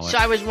want to call it. So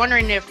I was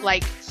wondering if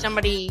like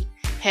somebody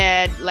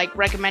had like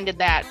recommended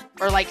that,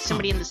 or like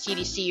somebody in the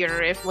CDC,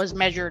 or if it was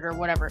measured or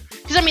whatever.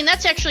 Because I mean,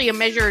 that's actually a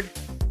measured,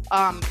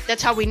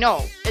 that's how we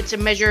know. It's a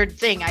measured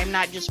thing. I'm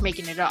not just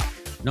making it up.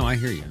 No, I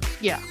hear you.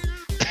 Yeah.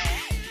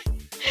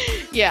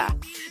 Yeah.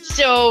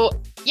 So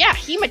yeah,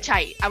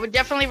 hematite. I would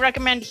definitely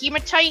recommend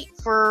hematite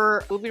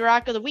for Booby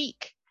Rock of the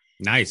Week.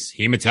 Nice.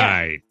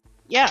 Hematite.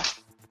 Yeah.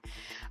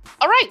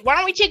 All right. Why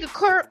don't we take a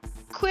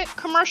quick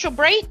commercial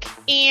break,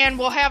 and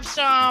we'll have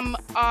some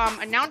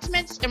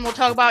announcements, and we'll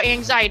talk about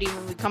anxiety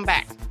when we come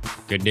back.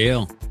 Good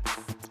deal.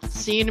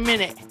 See you in a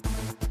minute.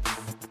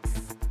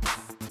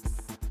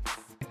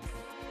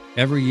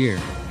 Every year,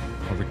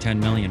 over 10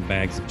 million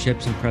bags of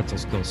chips and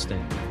pretzels go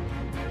stale.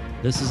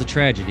 This is a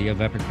tragedy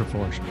of epic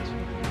proportions.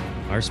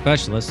 Our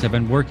specialists have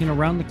been working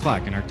around the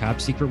clock in our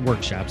top secret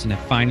workshops and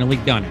have finally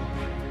done it.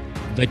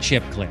 The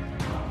Chip Clip.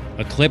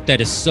 A clip that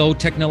is so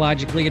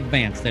technologically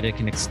advanced that it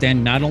can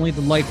extend not only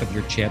the life of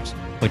your chips,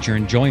 but your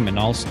enjoyment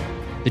also.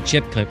 The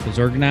Chip Clip is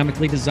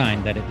ergonomically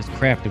designed that it is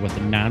crafted with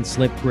a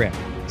non-slip grip,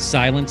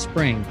 silent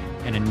spring,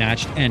 and a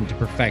notched end to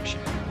perfection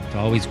to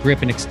always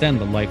grip and extend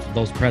the life of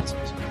those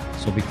pretzels.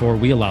 So before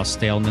we allow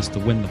staleness to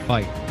win the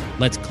fight,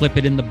 let's clip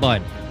it in the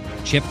bud.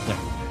 Chip Clip.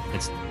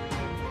 It's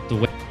the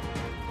way.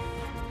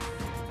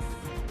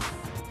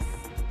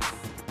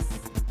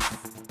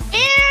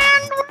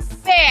 And we're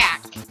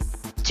back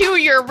to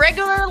your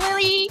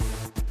regularly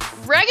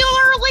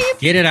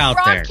Get it out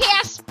there.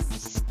 broadcast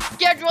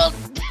scheduled.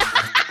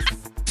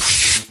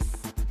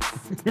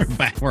 We're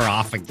back. We're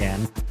off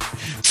again.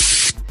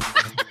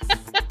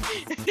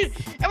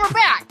 And we're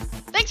back.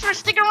 Thanks for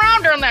sticking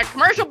around during that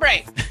commercial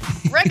break.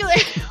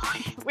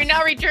 We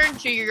now return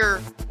to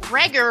your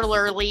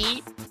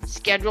regularly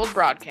scheduled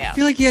broadcast. I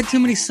feel like you had too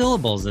many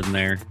syllables in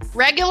there.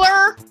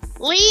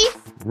 Regularly.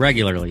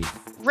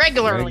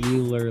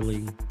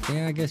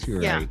 Yeah, I guess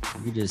you're right.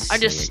 You just I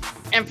just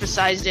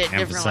emphasized it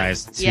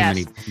emphasized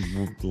differently. too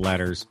many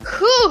letters.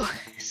 Whew.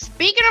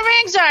 Speaking of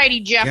anxiety,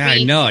 Jeffy. Yeah,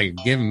 I know. You're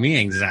giving me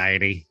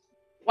anxiety.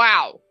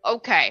 Wow.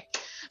 Okay.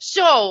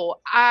 So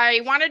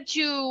I wanted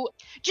to,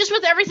 just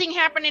with everything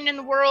happening in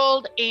the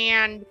world,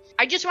 and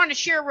I just wanted to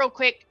share real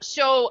quick.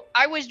 So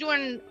I was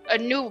doing a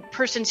new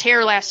person's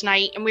hair last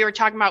night, and we were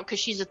talking about, because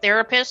she's a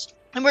therapist,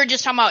 and we were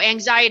just talking about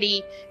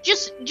anxiety,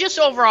 just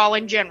overall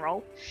in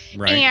general.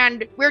 Right.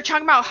 And we were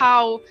talking about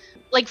how,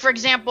 like, for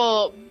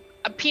example,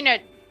 a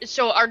Peanut,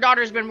 so our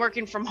daughter's been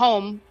working from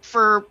home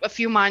for a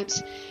few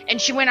months, and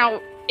she went out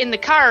in the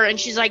car, and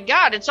she's like,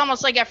 God, it's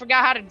almost like I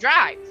forgot how to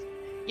drive.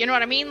 You know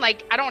what I mean?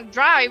 Like, I don't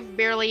drive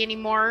barely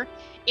anymore.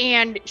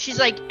 And she's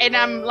like, and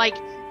I'm like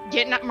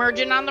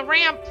merging on the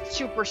ramp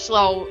super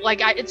slow.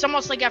 Like, it's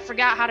almost like I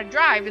forgot how to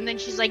drive. And then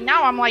she's like,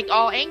 now I'm like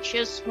all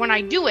anxious when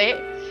I do it.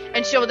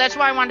 And so that's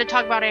why I wanted to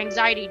talk about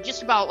anxiety,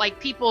 just about like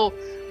people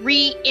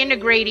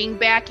reintegrating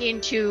back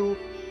into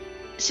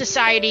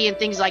society and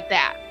things like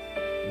that.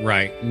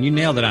 Right. And you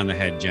nailed it on the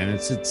head, Jen.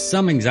 It's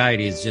some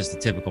anxiety is just a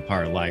typical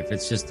part of life.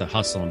 It's just the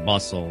hustle and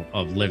bustle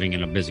of living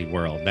in a busy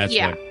world. That's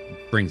what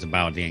brings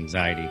about the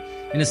anxiety.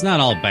 And it's not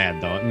all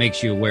bad, though. It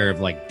makes you aware of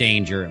like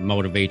danger. It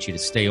motivates you to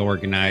stay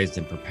organized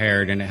and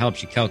prepared, and it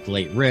helps you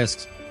calculate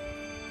risks.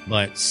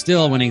 But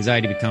still, when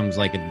anxiety becomes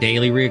like a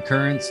daily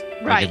reoccurrence,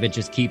 like if it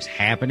just keeps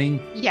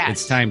happening,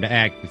 it's time to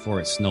act before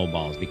it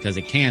snowballs, because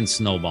it can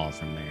snowball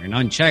from there. And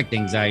unchecked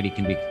anxiety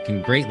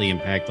can greatly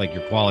impact like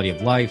your quality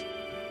of life.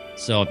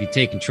 So if you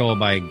take control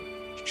of it,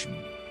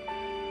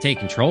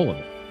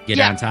 get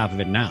on top of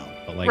it now.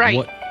 But like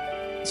what?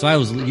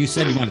 So you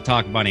said you want to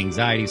talk about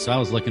anxiety. So I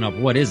was looking up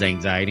what is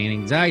anxiety, and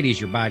anxiety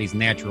is your body's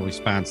natural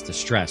response to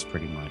stress,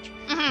 pretty much.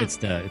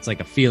 It's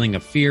like a feeling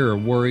of fear or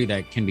worry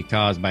that can be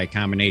caused by a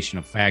combination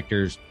of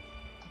factors.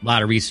 A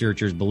lot of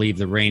researchers believe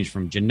they range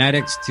from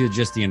genetics to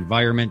just the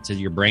environment to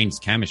your brain's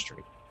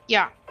chemistry.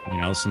 Yeah.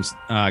 Some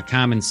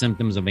common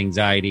symptoms of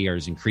anxiety are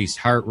increased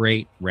heart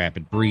rate,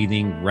 rapid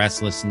breathing,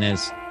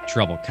 restlessness,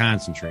 trouble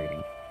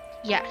concentrating.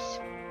 Yes.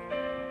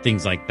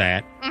 Things like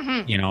that.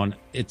 And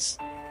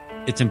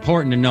it's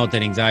important to note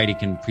that anxiety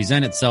can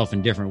present itself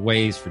in different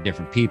ways for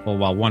different people.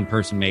 While one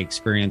person may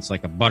experience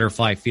like a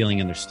butterfly feeling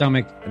in their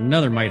stomach,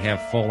 another might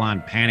have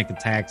full-on panic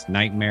attacks,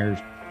 nightmares,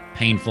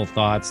 painful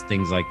thoughts,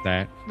 things like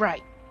that.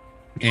 Right.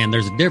 And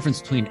there's a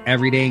difference between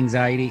everyday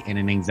anxiety and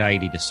an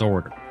anxiety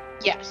disorder.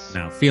 Yes.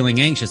 Now,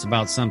 feeling anxious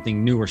about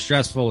something new or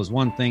stressful is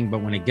one thing,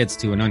 but when it gets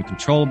to an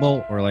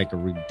uncontrollable or like a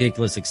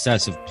ridiculous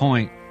excessive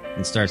point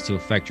and starts to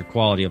affect your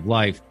quality of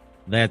life,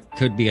 that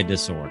could be a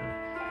disorder.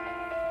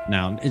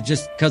 Now, it's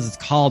just because it's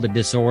called a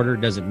disorder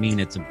doesn't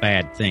mean it's a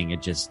bad thing.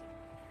 It just,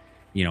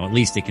 at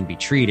least it can be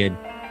treated.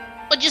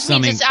 It just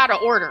means it's out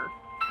of order.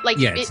 Like,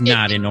 it's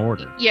not in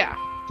order. Yeah.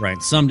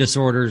 Right. Some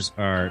disorders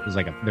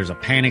there's a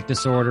panic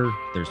disorder,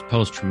 there's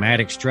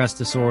post-traumatic stress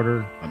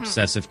disorder,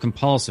 obsessive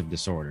compulsive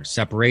disorder,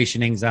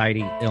 separation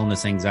anxiety,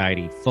 illness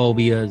anxiety,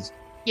 phobias.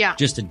 Yeah.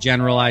 Just a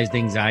generalized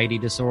anxiety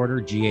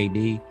disorder,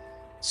 GAD.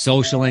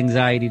 Social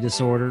anxiety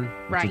disorder,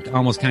 which would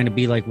almost kind of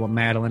be like what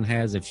Madeline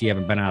has if she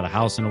haven't been out of the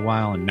house in a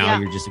while, and now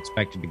you're just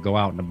expected to go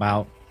out and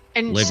about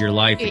and live your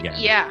life again.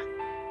 Yeah.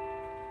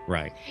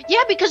 Right.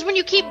 Yeah, because when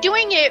you keep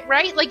doing it,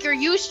 right, like you're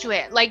used to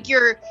it. Like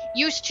you're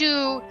used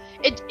to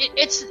it.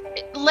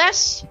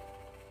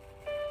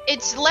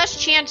 It's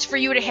less chance for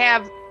you to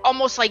have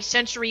almost like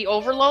sensory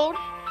overload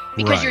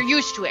because you're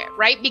used to it,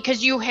 right?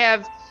 Because you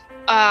have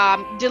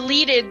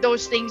deleted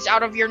those things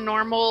out of your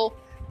normal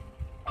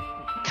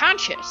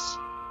conscious.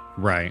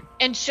 Right.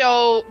 And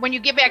so when you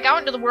get back out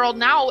into the world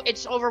now,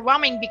 it's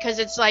overwhelming because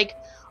it's like,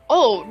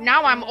 oh,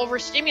 now I'm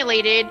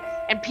overstimulated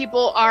and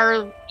people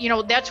are,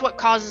 that's what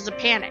causes a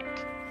panic.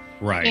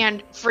 Right.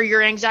 And for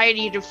your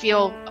anxiety to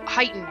feel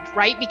heightened,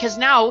 right? Because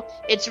now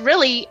it's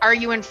really, are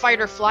you in fight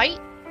or flight?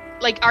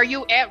 Like, are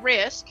you at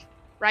risk,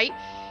 right?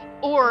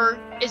 Or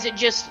is it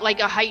just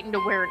like a heightened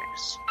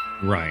awareness?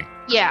 Right.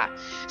 Yeah.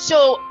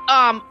 So,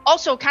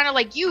 also kind of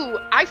like you,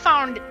 I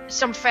found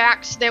some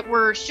facts that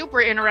were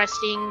super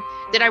interesting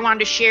that I wanted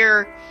to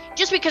share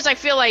just because I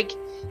feel like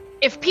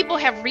if people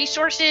have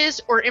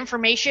resources or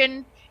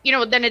information,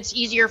 then it's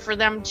easier for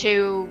them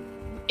to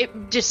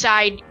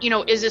decide,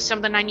 is this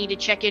something I need to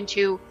check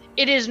into?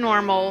 It is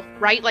normal,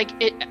 right? Like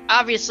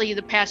obviously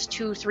the past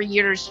 2-3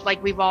 years,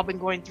 like we've all been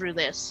going through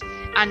this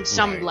on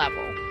some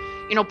level,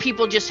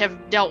 people just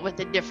have dealt with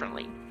it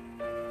differently.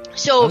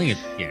 So,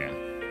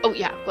 Oh,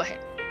 yeah, go ahead.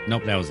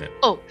 Nope, that was it.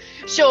 Oh,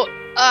 so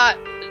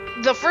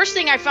the first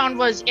thing I found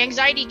was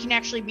anxiety can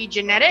actually be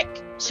genetic.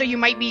 So you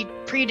might be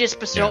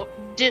predisposed. Hang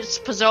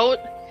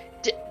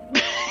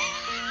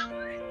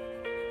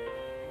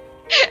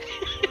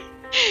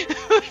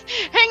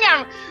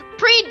on.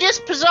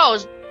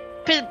 Predisposed.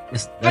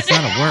 That's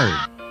not a word.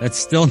 That's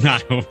still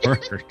not a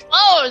word.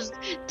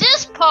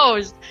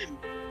 Disposed.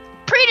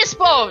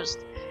 Predisposed.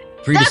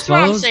 That's what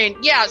I'm saying.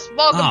 Yes,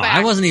 welcome back.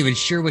 I wasn't even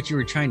sure what you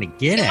were trying to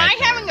get at. Am I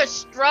having a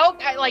stroke?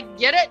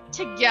 Get it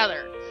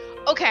together.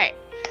 Okay.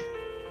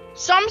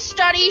 Some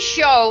studies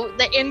show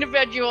that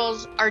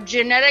individuals are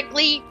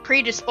genetically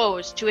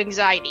predisposed to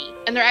anxiety,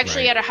 and they're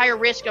actually at a higher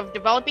risk of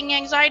developing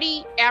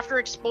anxiety after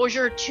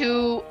exposure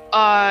to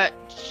a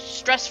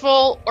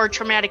stressful or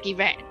traumatic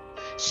event.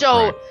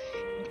 So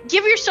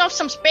give yourself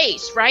some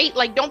space, right?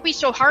 Like, don't be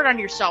so hard on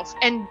yourself.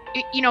 And,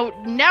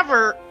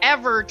 never,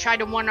 ever try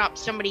to one-up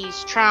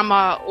somebody's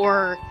trauma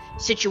or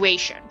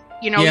situation.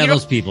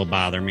 Those people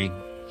bother me.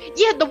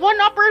 Yeah, the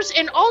one-uppers.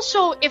 And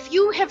also, if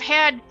you have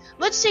had,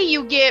 let's say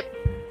you get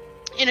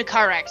in a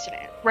car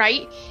accident,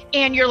 right?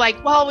 And you're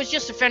like, well, it was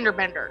just a fender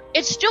bender.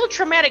 It's still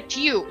traumatic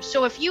to you.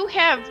 So if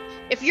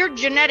you're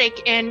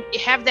genetic and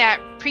have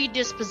that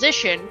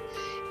predisposition,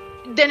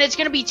 then it's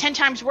going to be 10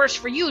 times worse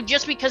for you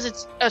just because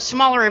it's a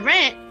smaller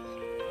event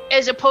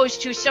as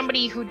opposed to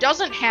somebody who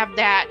doesn't have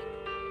that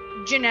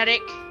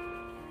genetic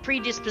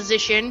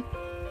predisposition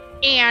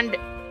and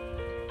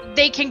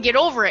they can get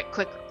over it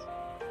quicker,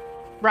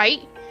 right?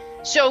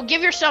 So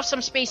give yourself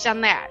some space on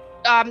that.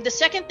 The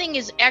second thing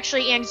is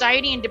actually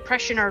anxiety and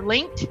depression are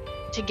linked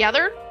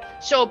together.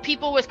 So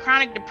people with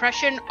chronic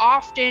depression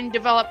often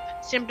develop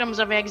symptoms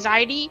of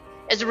anxiety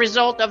as a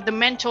result of the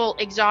mental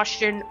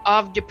exhaustion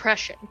of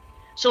depression.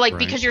 So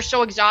because you're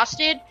so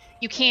exhausted,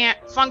 you can't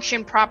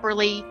function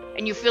properly,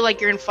 and you feel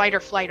like you're in fight or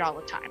flight all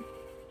the time.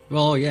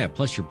 Well, yeah.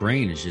 Plus, your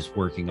brain is just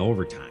working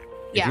overtime.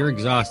 Yeah. If you're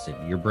exhausted,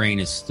 your brain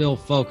is still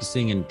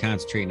focusing and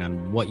concentrating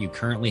on what you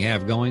currently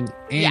have going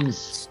and Yes.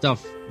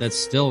 stuff that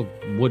still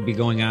would be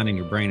going on in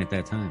your brain at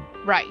that time.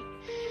 Right.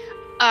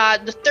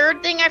 The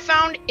third thing I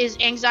found is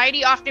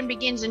anxiety often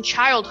begins in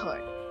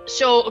childhood.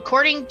 So,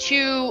 according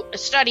to a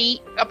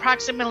study,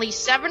 approximately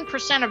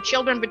 7% of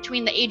children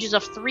between the ages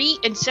of 3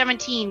 and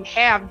 17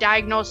 have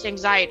diagnosed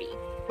anxiety,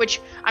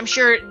 which I'm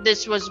sure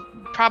this was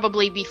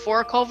probably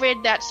before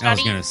COVID, that study. I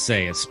was going to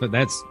say, but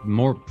that's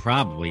more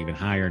probably even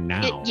higher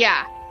now.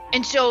 Yeah.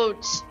 And so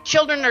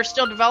children are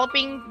still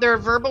developing their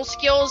verbal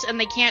skills, and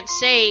they can't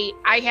say,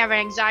 I have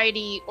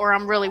anxiety or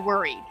I'm really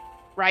worried,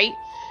 right?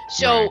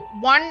 So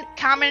one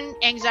common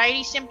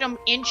anxiety symptom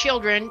in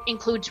children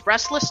includes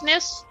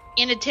restlessness,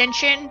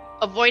 inattention,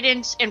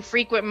 avoidance, and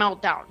frequent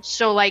meltdowns.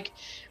 So like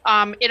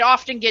it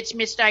often gets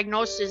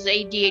misdiagnosed as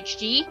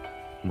ADHD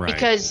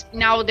because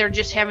now they're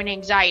just having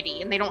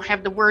anxiety and they don't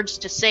have the words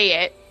to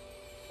say it.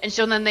 And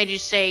so then they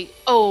just say,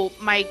 oh,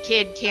 my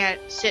kid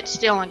can't sit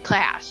still in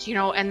class, you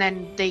know, and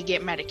then they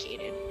get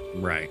medicated.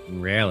 Right.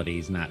 In reality,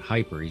 he's not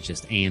hyper. He's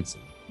just antsy.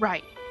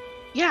 Right.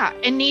 Yeah.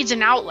 And needs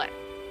an outlet.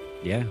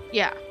 Yeah.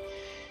 Yeah.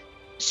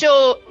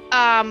 So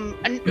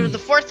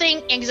the fourth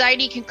thing,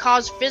 anxiety can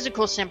cause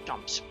physical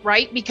symptoms,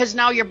 right? Because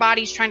now your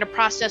body's trying to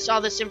process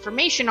all this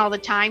information all the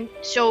time.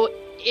 So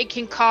it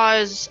can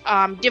cause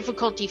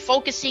difficulty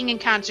focusing and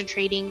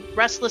concentrating,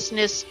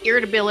 restlessness,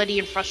 irritability,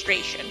 and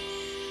frustration.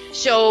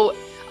 So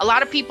a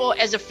lot of people,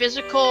 as a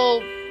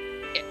physical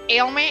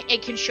ailment,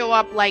 it can show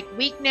up like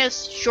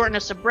weakness,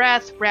 shortness of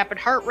breath, rapid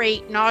heart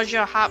rate,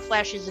 nausea, hot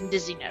flashes, and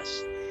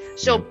dizziness.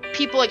 So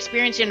people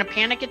experiencing a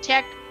panic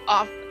attack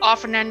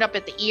often end up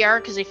at the ER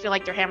because they feel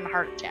like they're having a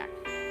heart attack,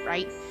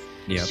 right?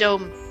 Yeah. So,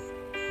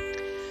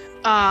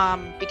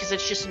 because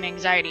it's just an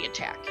anxiety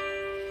attack.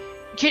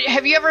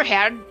 Have you ever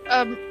had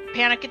a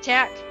panic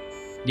attack?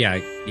 Yeah.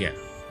 Yeah.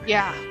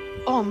 Yeah.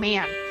 Oh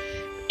man,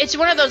 it's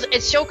one of those.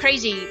 It's so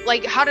crazy.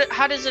 Like, how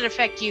does it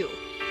affect you?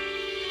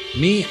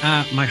 Me,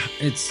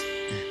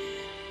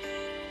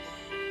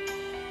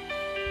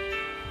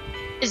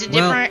 Is it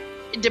different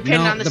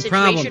depending on the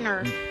situation,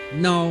 or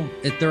no?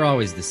 They're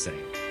always the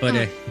same.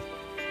 But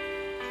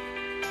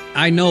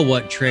I know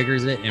what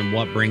triggers it and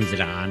what brings it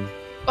on.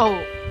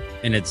 Oh.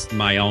 And it's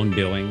my own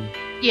doing.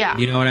 Yeah.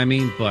 You know what I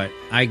mean? But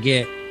I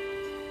get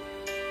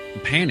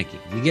panicky.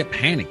 You get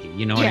panicky.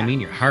 You know what I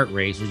mean? Your heart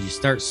races. You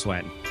start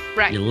sweating.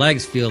 Right. Your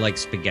legs feel like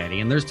spaghetti.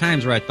 And there's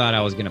times where I thought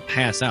I was going to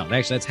pass out.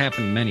 Actually, that's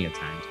happened many a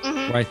times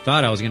where I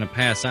thought I was going to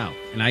pass out.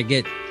 And I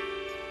get...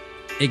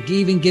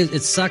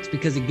 It sucks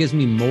because it gives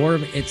me more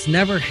of... It's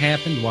never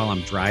happened while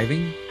I'm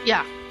driving.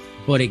 Yeah.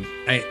 But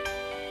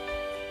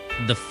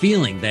the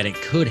feeling that it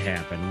could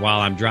happen while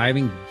I'm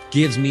driving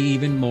gives me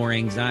even more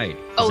anxiety.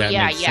 Does that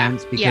make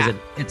sense? Because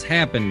it's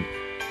happened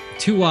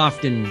too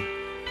often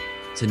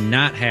to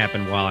not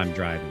happen while I'm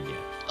driving yet.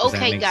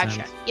 Okay, gotcha.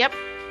 Sense? Yep,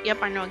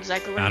 I know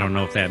exactly what I don't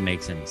know if that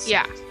makes any sense.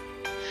 Yeah.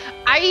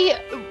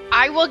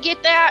 I will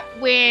get that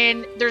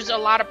when there's a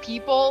lot of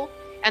people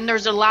and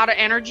there's a lot of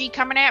energy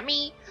coming at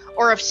me,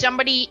 or if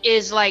somebody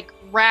is like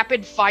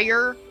rapid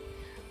fire,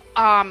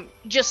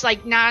 just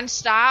like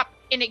nonstop,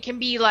 and it can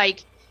be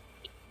like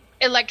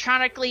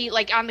electronically,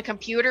 like on the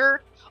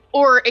computer,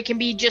 or it can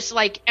be just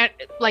like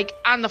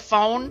on the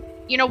phone,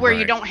 you know, where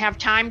you don't have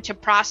time to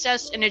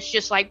process, and it's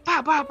just like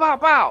pow pow pow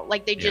pow,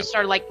 like they just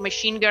are like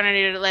machine gunning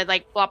it,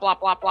 like blah blah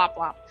blah blah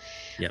blah.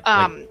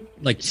 Yeah.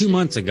 Like 2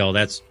 months ago,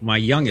 that's my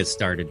youngest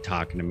started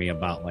talking to me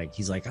about, like,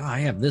 he's like, oh, I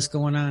have this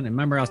going on. And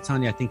remember I was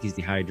telling you, I think he's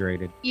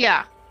dehydrated.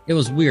 Yeah. It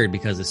was weird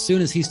because as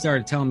soon as he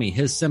started telling me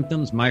his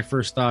symptoms, my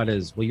first thought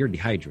is, well, you're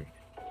dehydrated.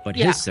 But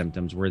his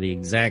symptoms were the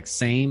exact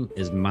same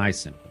as my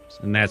symptoms.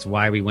 And that's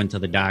why we went to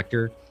the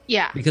doctor.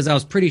 Yeah. Because I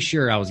was pretty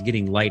sure I was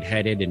getting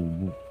lightheaded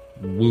and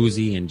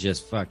woozy and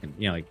just fucking,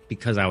 you know, like,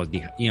 because I was,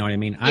 you know what I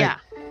mean? Yeah.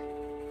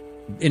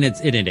 And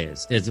it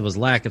is. It was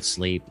lack of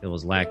sleep. It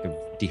was lack of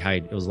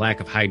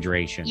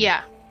hydration.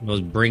 Yeah. It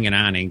was bringing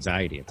on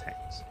anxiety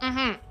attacks.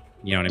 Mm-hmm.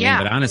 You know what I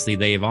mean? But honestly,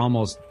 they have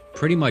almost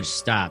pretty much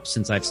stopped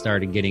since I've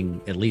started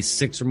getting at least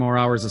 6 or more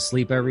hours of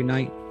sleep every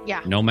night.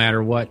 Yeah. No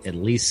matter what, at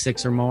least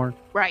 6 or more.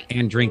 Right.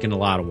 And drinking a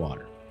lot of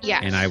water. Yeah.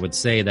 And I would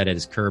say that it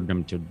has curbed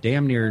them to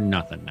damn near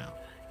nothing now.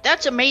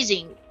 That's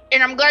amazing.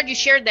 And I'm glad you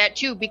shared that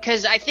too,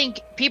 because I think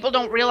people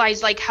don't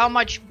realize like how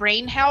much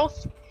brain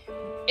health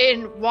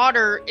and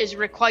water is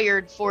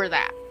required for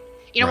that.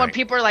 You know, when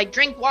people are like,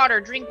 drink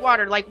water,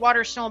 like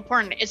water is so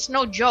important. It's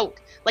no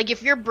joke. Like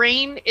if your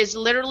brain is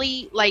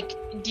literally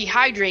like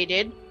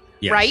dehydrated,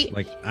 right?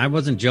 Like I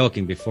wasn't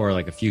joking before,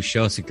 like a few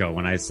shows ago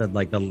when I said,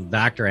 like, the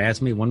doctor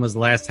asked me when was the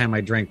last time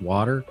I drank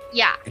water.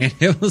 Yeah. And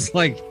it was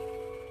like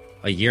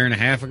a year and a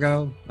half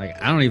ago.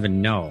 Like, I don't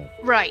even know.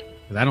 Right.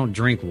 Because I don't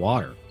drink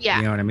water. Yeah.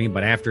 You know what I mean?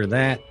 But after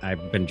that,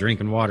 I've been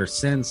drinking water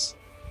since,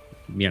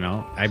 you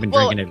know, I've been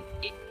drinking it.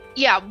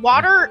 Yeah,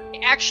 water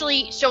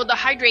actually, so the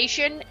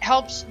hydration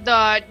helps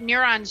the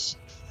neurons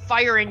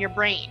fire in your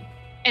brain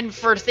and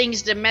for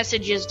things, the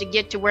messages to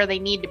get to where they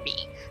need to be.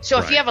 So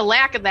if Right. you have a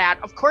lack of that,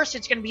 of course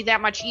it's going to be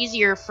that much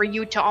easier for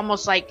you to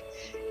almost like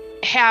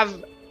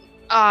have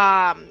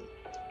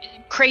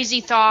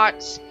crazy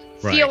thoughts,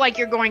 Right. feel like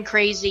you're going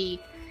crazy,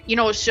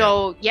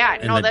 so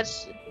And no, the-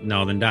 that's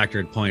No, then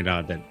doctor had pointed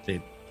out that the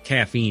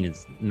caffeine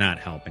is not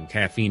helping.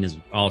 Caffeine is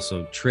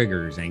also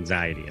triggers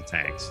anxiety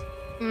attacks.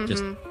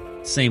 Just mhm.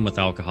 same with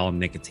alcohol,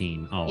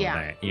 nicotine, all Yeah. of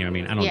that. You know what I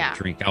mean? I don't Yeah.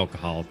 drink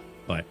alcohol,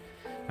 but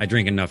I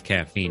drink enough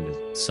caffeine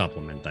to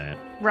supplement that.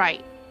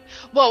 Right.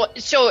 Well,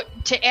 so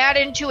to add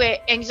into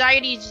it,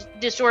 anxiety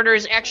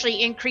disorders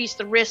actually increase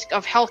the risk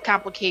of health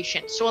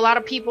complications. So a lot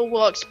of people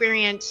will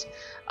experience,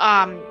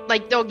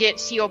 like they'll get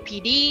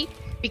COPD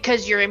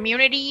because your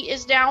immunity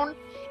is down.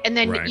 And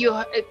then Right.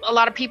 a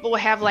lot of people will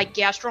have like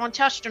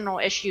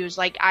gastrointestinal issues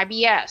like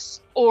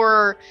IBS,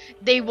 or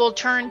they will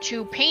turn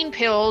to pain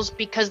pills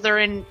because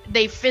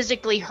they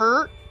physically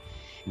hurt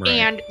Right.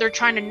 and they're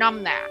trying to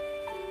numb that.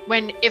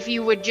 When if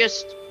you would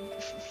just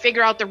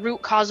figure out the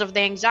root cause of the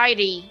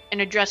anxiety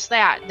and address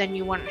that, then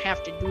you wouldn't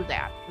have to do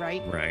that,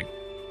 right? Right.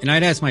 And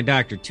I'd ask my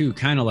doctor too,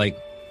 kind of like,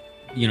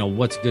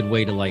 what's a good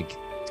way to like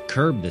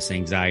curb this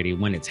anxiety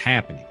when it's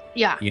happening?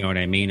 Yeah. You know what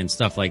I mean? And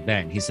stuff like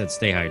that. And he said,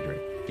 stay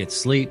hydrated, get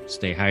sleep,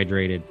 stay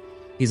hydrated.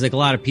 He's like, a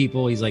lot of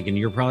people, he's like, and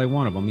you're probably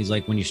one of them. He's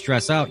like, when you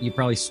stress out, you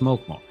probably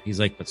smoke more. He's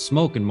like, but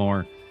smoking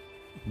more,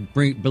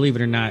 believe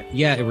it or not,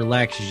 yeah, it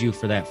relaxes you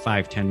for that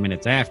 5-10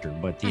 minutes after,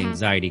 but the Mhm.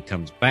 anxiety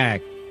comes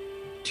back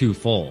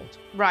twofold.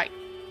 Right.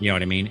 You know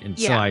what I mean? And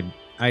so Yeah.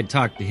 I'd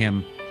talked to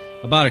him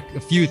about a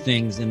few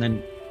things, and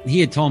then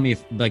he had told me,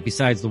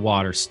 besides the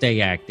water,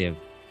 stay active,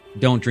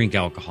 don't drink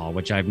alcohol,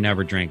 which I've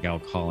never drank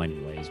alcohol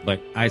anyways.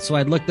 But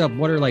I'd looked up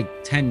what are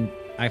like 10.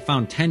 I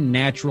found 10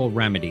 natural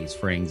remedies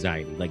for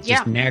anxiety, like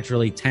just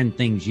naturally 10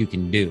 things you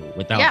can do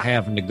without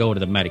having to go to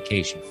the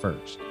medication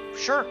first.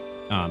 Sure.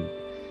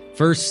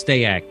 First,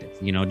 stay active.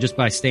 Just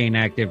by staying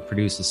active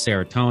produces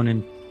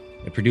serotonin.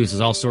 It produces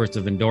all sorts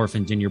of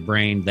endorphins in your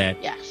brain that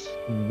Yes.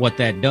 what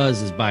that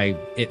does is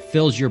it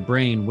fills your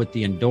brain with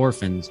the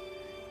endorphins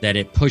that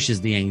it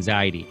pushes the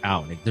anxiety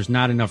out. There's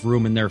not enough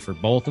room in there for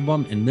both of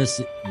them, and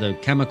the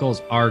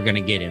chemicals are going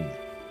to get in there.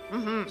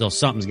 Mm-hmm. So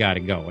something's got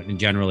to go, and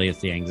generally it's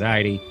the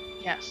anxiety.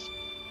 Yes.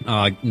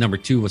 Number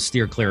 2 was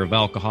steer clear of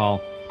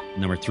alcohol.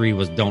 Number 3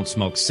 was don't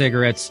smoke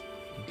cigarettes.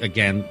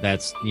 Again,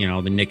 that's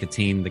the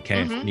nicotine, the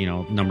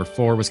caffeine. Number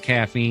 4 was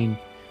caffeine.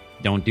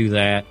 Don't do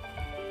that.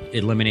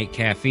 Eliminate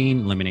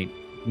caffeine, eliminate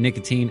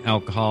nicotine,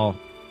 alcohol.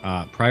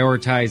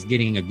 Prioritize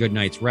getting a good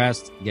night's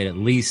rest. Get at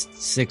least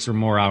 6 or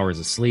more hours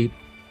of sleep.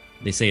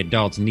 They say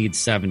adults need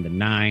 7 to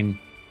 9.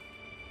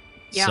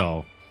 Yeah.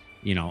 So,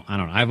 I don't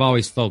know. I've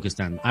always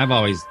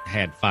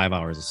had 5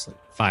 hours of sleep,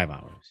 5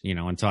 hours,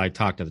 until I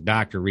talked to the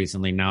doctor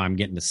recently. Now I'm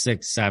getting to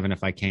 6, 7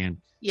 if I can,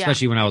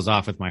 especially when I was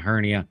off with my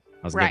hernia.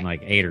 I was getting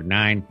like 8 or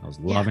 9. I was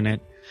loving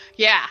it.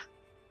 Yeah.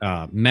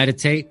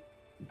 Meditate.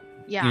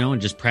 Yeah.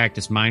 And just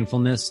practice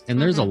mindfulness.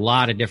 And there's a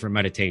lot of different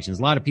meditations.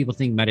 A lot of people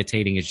think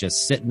meditating is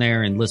just sitting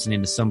there and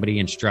listening to somebody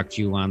instruct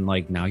you on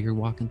like, now you're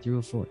walking through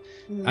a forest.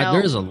 No.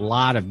 There's a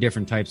lot of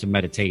different types of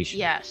meditation.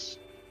 Yes.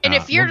 And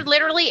if you're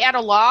literally at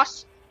a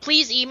loss,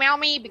 please email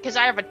me because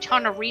I have a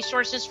ton of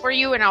resources for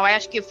you, and I'll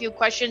ask you a few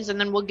questions, and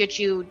then we'll get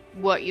you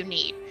what you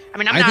need. I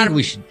mean, I think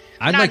we should.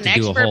 I'd like to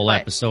do a whole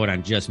but- episode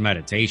on just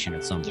meditation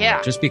at some point.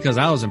 Yeah. Just because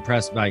I was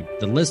impressed by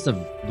the list of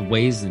the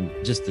ways and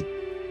just the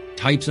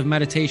types of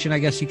meditation, I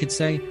guess you could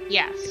say.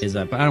 Yes.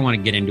 But I don't want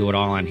to get into it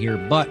all on here.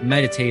 But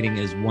meditating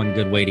is one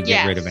good way to get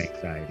Yes. rid of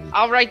anxiety.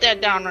 I'll write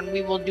that down, and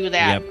we will do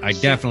that. Yep, I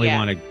definitely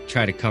want to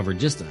try to cover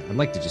I'd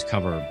like to just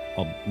cover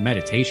a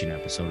meditation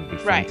episode. Would be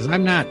fun Right. because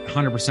I'm not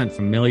 100%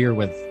 familiar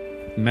with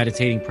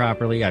meditating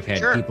properly. I've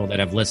had people that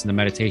have listened to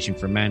Meditation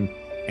for Men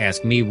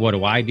ask me, what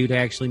do I do to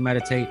actually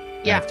meditate?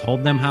 Yeah. I've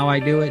told them how I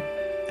do it.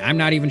 I'm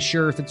not even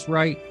sure if it's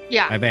right.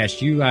 Yeah. I've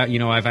asked you,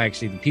 I've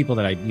actually, the people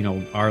that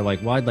are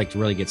like, well, I'd like to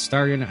really get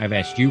started. I've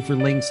asked you for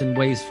links and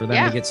ways for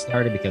them to get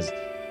started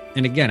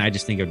and again, I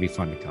just think it would be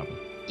fun to cover.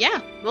 Yeah,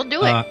 we'll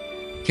do it.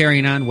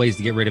 Carrying on, ways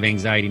to get rid of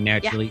anxiety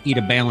naturally. Eat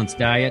a balanced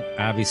diet.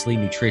 Obviously,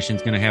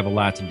 nutrition's going to have a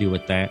lot to do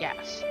with that.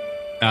 Yes.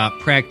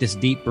 Practice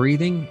deep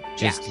breathing.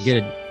 Just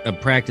get a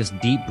practice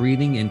deep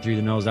breathing in through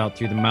the nose, out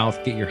through the mouth.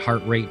 Get your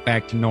heart rate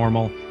back to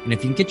normal. And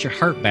if you can get your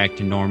heart back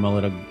to normal,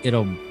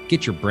 it'll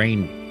get your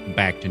brain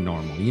back to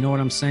normal. You know what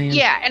I'm saying?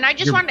 Yeah, and I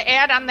just wanted to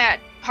add on that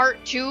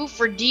part too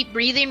for deep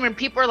breathing. When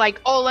people are like,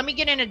 "Oh, let me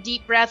get in a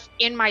deep breath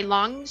in my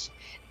lungs,"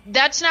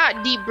 that's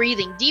not deep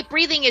breathing. Deep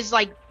breathing is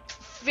like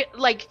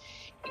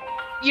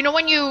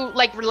when you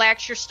like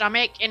relax your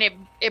stomach and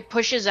it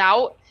pushes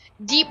out.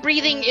 Deep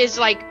breathing is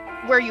like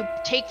where you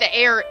take the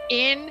air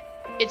in,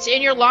 it's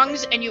in your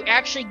lungs, and you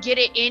actually get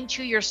it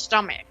into your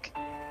stomach.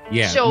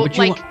 Yeah. So what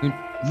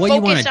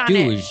you want to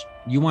do is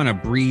you want to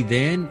breathe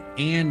in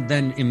and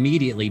then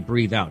immediately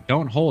breathe out.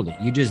 Don't hold it.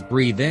 You just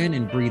breathe in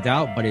and breathe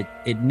out, but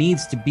it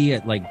needs to be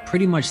at like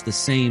pretty much the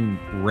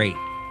same rate.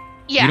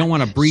 Yeah. You don't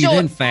want to breathe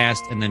in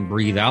fast and then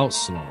breathe out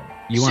slow.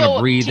 You want to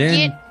breathe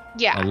in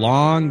a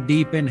long,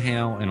 deep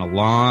inhale and a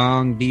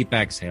long, deep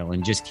exhale,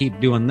 and just keep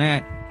doing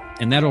that.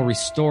 And that'll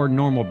restore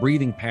normal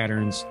breathing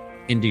patterns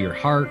into your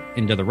heart,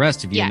 into the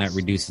rest of you, and Yes. that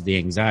reduces the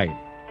anxiety.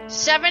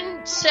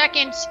 7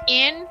 seconds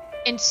in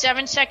and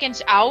 7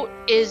 seconds out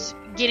is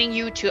getting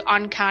you to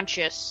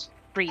unconscious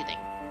breathing.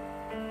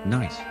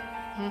 Nice.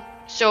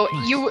 So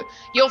Nice.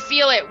 you'll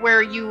feel it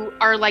where you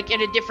are like in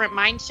a different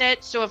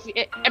mindset. So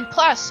and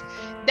plus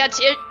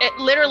that's it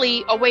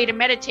literally a way to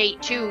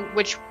meditate too,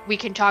 which we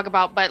can talk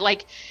about, but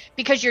like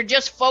because you're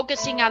just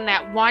focusing on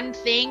that one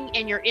thing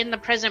and you're in the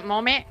present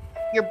moment,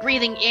 you're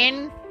breathing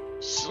in,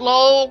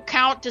 slow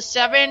count to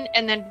 7,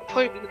 and then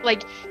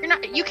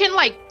you can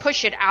like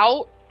push it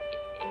out.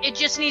 It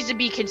just needs to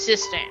be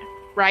consistent,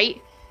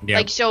 right? Yeah.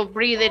 Like, so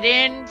breathe it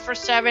in for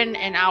 7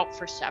 and out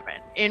for 7.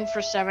 In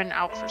for 7,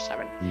 out for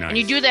 7. Nice. And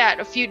you do that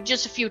a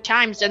few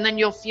times, and then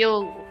you'll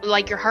feel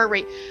like your heart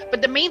rate.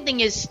 But the main thing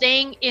is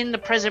staying in the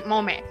present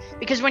moment,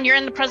 because when you're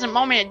in the present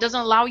moment, it doesn't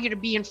allow you to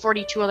be in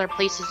 42 other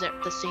places at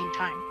the same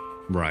time.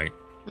 Right.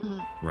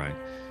 Mhm. Right.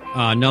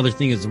 Another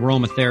thing is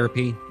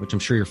aromatherapy, which I'm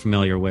sure you're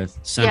familiar with,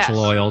 essential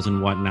Yes. oils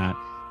and whatnot.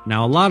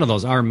 Now, a lot of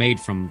those are made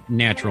from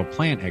natural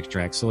plant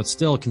extracts, so it's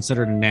still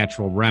considered a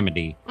natural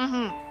remedy.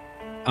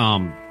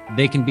 Mhm.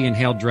 They can be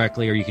inhaled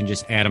directly, or you can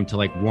just add them to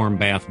like warm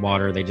bath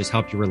water. They just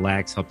help you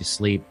relax, help you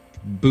sleep,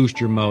 boost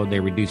your mode. They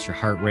reduce your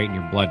heart rate and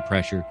your blood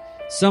pressure.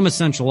 Some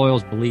essential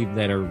oils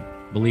are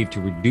believed to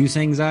reduce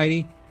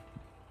anxiety.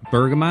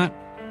 Bergamot.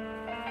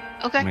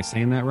 Okay. Am I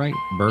saying that right?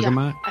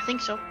 Bergamot. I think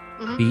so.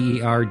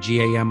 Mhm.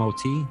 Bergamot.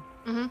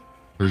 Mhm.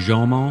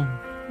 Bergamot.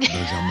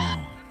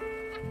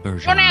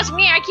 Don't ask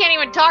me. I can't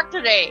even talk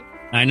today.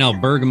 I know.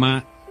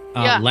 Bergamot.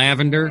 Yeah.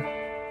 Lavender.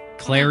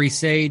 Clary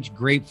sage,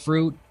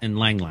 grapefruit, and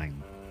lang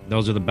lang.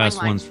 Those are the best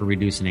Lang lang. ones for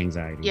reducing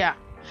anxiety. Yeah.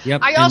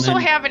 Yep. I and also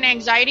then- have an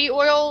anxiety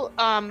oil.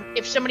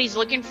 If somebody's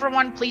looking for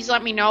one, please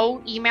let me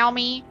know. Email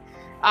me,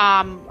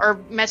 or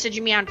message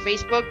me on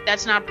Facebook.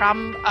 That's not a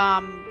problem.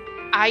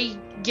 I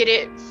get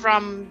it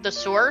from the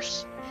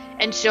source,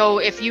 and so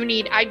if you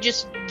need, I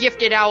just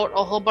gifted out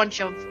a whole bunch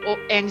of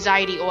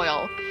anxiety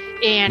oil,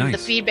 and the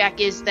Nice.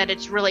 feedback is that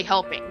it's really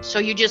helping. So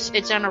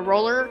it's on a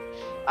roller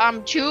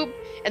tube,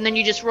 and then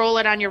you just roll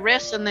it on your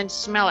wrist and then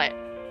smell it.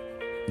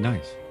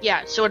 Nice.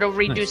 Yeah, so it'll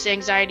reduce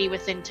anxiety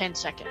within 10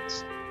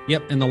 seconds.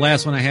 Yep. And the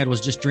last one I had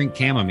was just drink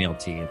chamomile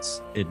tea.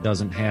 It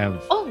doesn't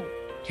have Oh,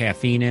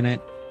 caffeine in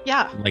it,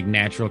 yeah, like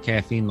natural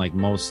caffeine, like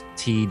most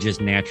tea just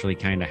naturally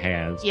kind of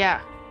has. yeah.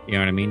 You know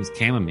what I mean? It's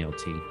chamomile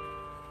tea.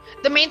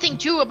 The main thing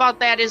too about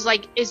that is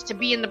to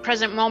be in the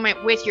present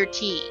moment with your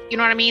tea. You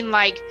know what I mean?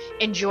 Like,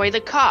 enjoy the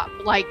cup,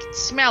 like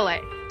smell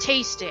it,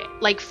 taste it,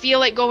 like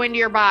feel it go into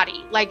your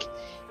body. Like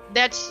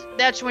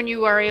that's when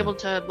you are able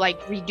to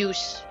like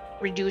reduce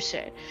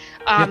it.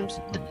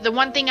 Yep. The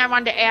one thing I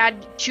wanted to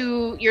add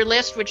to your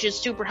list, which is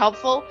super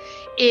helpful,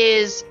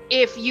 is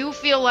if you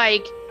feel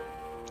like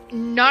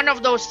none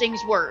of those things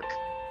work,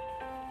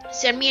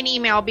 send me an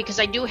email, because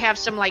I do have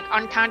some like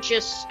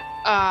unconscious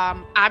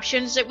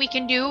options that we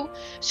can do.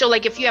 So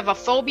like if you have a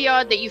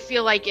phobia that you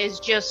feel like is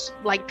just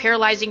like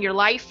paralyzing your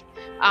life,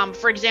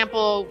 for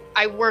example,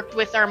 I worked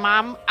with our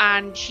mom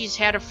and she's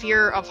had a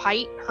fear of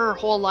height her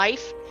whole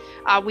life.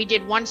 We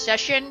did one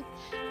session,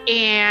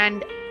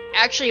 and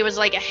actually it was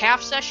like a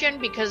half session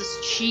because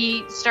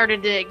she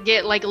started to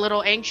get like a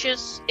little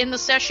anxious in the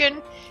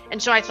session.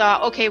 And so I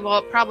thought, okay,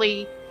 well,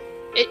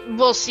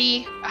 we'll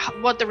see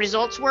what the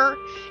results were.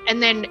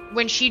 And then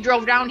when she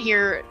drove down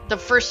here, the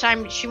first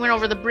time she went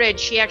over the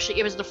bridge,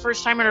 it was the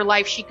first time in her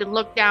life she could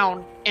look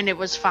down and it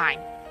was fine.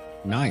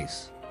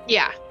 Nice.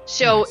 Yeah.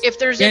 So Nice. if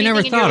there's Yeah, I anything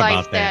never in your thought life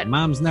about that.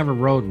 Mom's never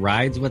rode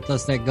rides with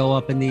us that go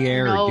up in the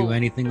air No. or do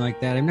anything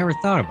like that. I've never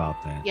thought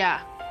about that.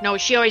 yeah, no,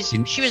 she was She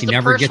the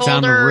never purse gets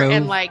on the holder roof.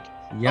 and like,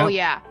 Yep. oh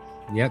yeah.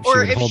 Yep. Or She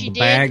would if hold she the did-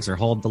 bags or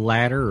hold the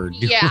ladder or do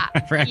Yeah,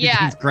 whatever. yeah.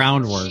 Everything's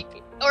groundwork.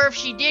 Or if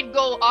she did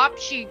go up,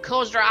 she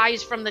closed her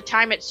eyes from the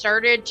time it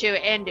started to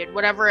ended,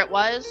 whatever it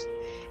was.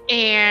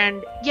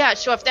 And yeah,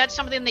 so if that's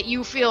something that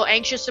you feel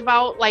anxious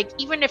about, like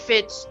even if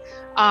it's,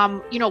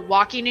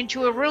 walking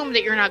into a room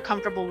that you're not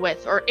comfortable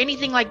with or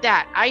anything like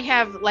that, I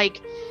have like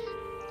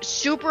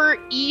super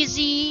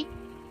easy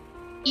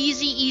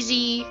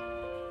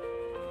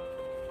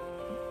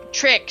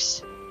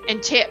tricks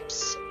and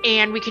tips,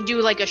 and we can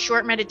do like a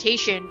short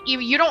meditation.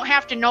 You don't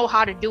have to know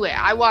how to do it.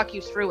 I walk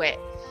you through it,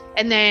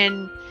 and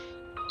then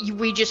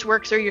we just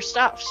work through your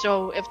stuff.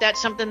 So if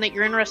that's something that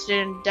you're interested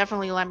in,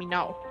 definitely let me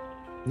know.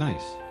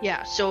 Nice.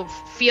 Yeah, so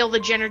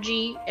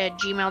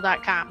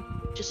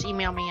feelthegenergy@gmail.com. Just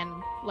email me and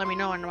let me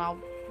know, and I'll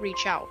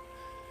reach out.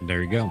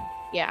 There you go.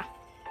 Yeah.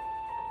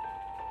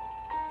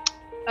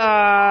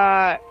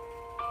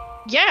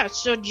 Yeah,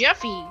 so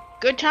Jeffy,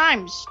 good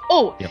times.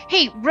 Oh, Yep.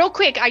 Hey, real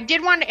quick, I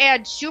did want to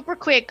add super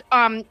quick.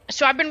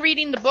 So I've been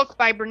reading the book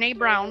by Brene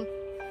Brown,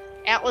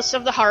 Atlas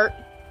of the Heart,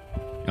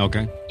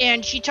 Okay.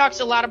 and she talks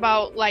a lot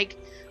about like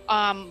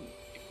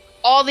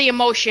all the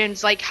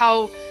emotions, like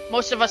how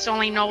most of us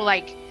only know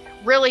like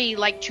really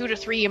like 2 to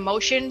 3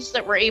 emotions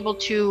that we're able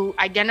to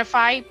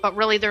identify, but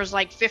really there's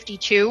like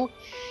 52.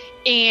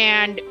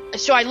 And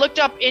so I looked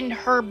up in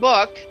her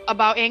book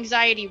about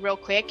anxiety real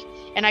quick,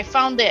 and I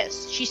found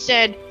this. She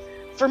said,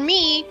 for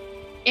me,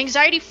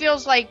 anxiety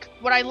feels like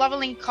what I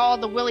lovingly call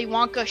the Willy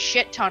Wonka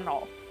shit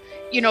tunnel.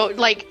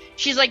 Like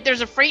she's like,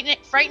 there's a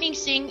frightening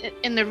scene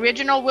in the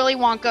original Willy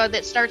Wonka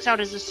that starts out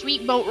as a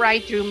sweet boat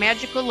ride through a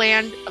magical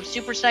land of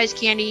supersized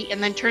candy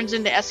and then turns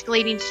into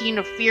escalating scene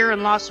of fear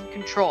and loss of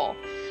control.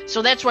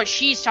 So that's what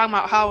she's talking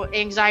about, how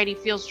anxiety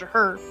feels to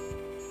her.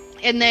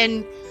 And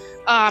then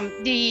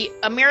the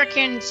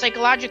American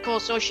Psychological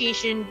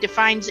Association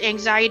defines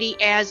anxiety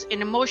as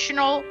an emotion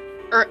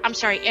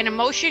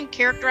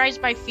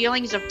characterized by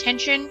feelings of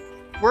tension,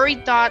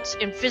 worried thoughts,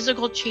 and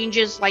physical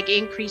changes like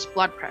increased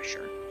blood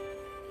pressure.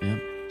 Yeah.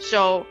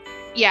 So,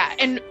 yeah.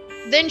 And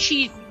then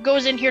she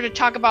goes in here to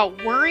talk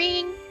about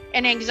worrying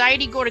and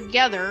anxiety go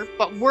together,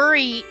 but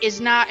worry is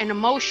not an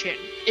emotion.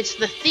 It's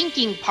the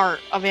thinking part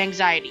of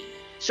anxiety.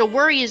 So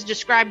worry is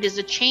described as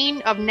a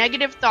chain of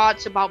negative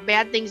thoughts about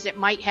bad things that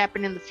might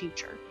happen in the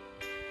future.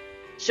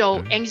 So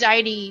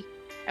anxiety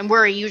and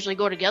worry usually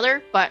go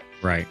together, but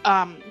right.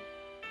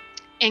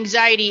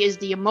 Anxiety is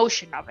the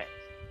emotion of it.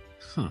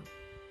 Huh.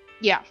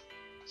 Yeah.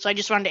 So I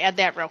just wanted to add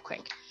that real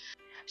quick.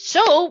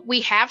 So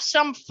we have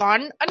some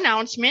fun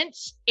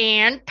announcements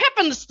and pep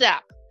in the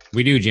step.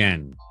 We do,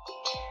 Jen.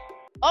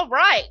 All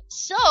right.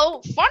 So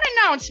fun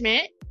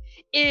announcement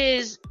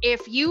is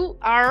if you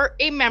are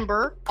a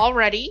member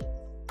already,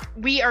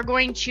 we are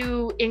going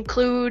to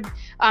include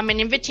an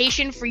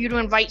invitation for you to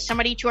invite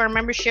somebody to our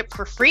membership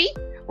for free.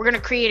 We're going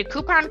to create a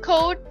coupon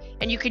code,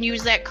 and you can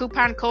use that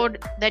coupon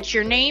code that's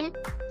your name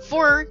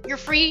for your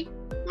free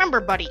member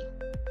buddy.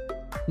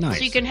 Nice.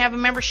 So you can have a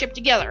membership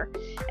together.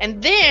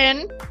 And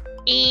then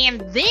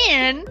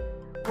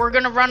we're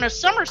going to run a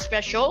summer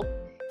special.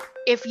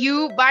 If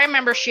you buy a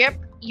membership,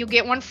 you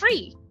get one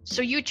free.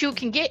 So you too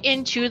can get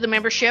into the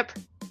membership,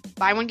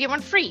 buy one, get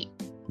one free.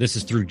 This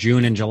is through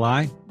June and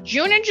July?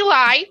 June and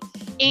July.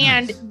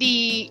 And nice.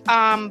 The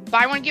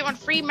buy one, get one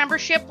free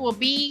membership will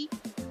be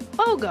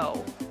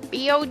BOGO.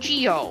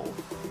 BOGO.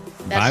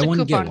 Buy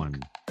one, get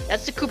one.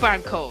 That's the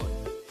coupon code.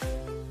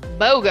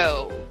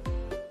 BOGO.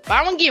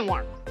 Buy one, get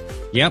one.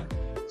 Yep.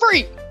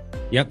 Free.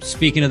 Yep.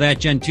 Speaking of that,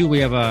 Jen, too, we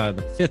have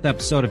the 5th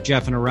episode of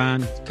Jeff and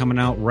Iran coming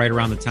out right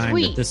around the time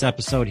that this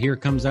episode here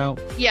comes out.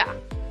 Yeah.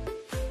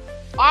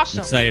 Awesome.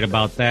 I'm excited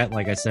about that.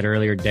 Like I said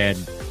earlier, Dad,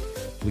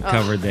 we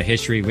covered the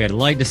history. We had a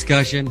light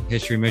discussion,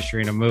 history,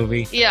 mystery in a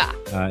movie. Yeah.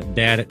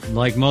 Dad,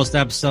 like most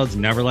episodes,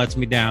 never lets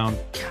me down.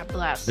 God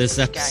bless. This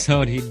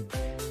episode, he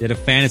did a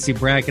fantasy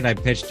bracket. I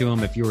pitched to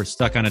him if you were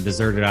stuck on a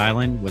deserted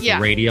island with a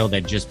radio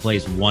that just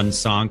plays one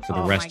song for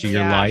the rest of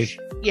your life.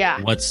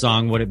 Yeah. What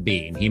song would it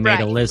be? And he made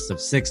a list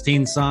of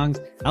 16 songs.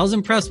 I was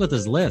impressed with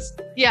his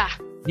list. Yeah.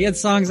 He had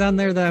songs on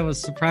there that I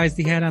was surprised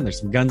he had on there.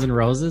 Some Guns N'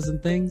 Roses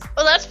and things.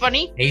 Oh, that's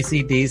funny.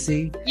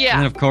 AC/DC. Yeah.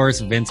 And of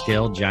course, Vince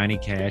Gill, Johnny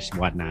Cash,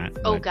 whatnot.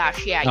 Oh,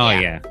 gosh. Yeah. Oh,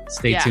 yeah.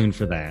 Stay tuned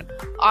for that.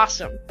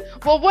 Awesome.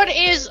 Well, what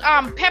is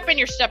pep in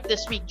your step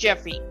this week,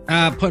 Jeffy?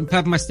 Putting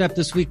pep in my step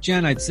this week,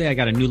 Jen, I'd say I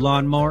got a new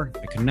lawnmower.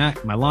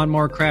 My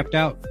lawnmower crapped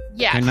out.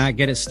 Yes. Cannot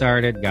get it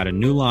started. Got a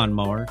new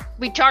lawnmower.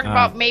 We talked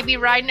about maybe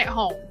riding it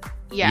home.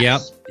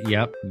 Yes.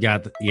 Yep.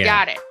 Got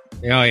it.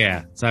 Oh,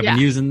 yeah. So I've been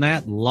using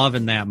that,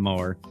 loving that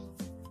mower.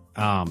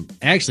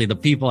 Actually, the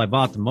people I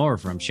bought the mower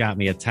from shot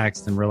me a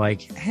text and were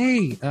like,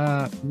 hey,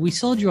 we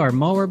sold you our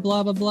mower,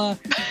 blah, blah, blah.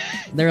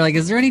 They're like,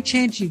 is there any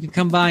chance you could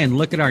come by and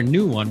look at our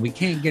new one? We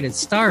can't get it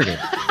started.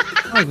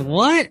 I'm like,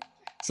 what?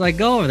 So I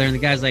go over there and the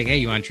guy's like, hey,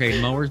 you want to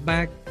trade mowers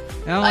back?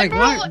 And I'm like,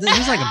 what? This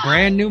is like a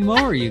brand new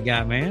mower you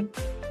got, man.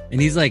 And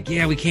he's like,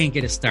 yeah, we can't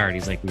get it started.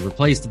 He's like, we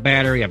replaced the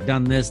battery. I've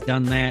done this,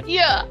 done that.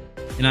 Yeah.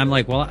 And I'm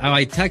like, well,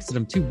 I texted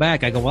him too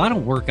back. I go, well, I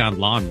don't work on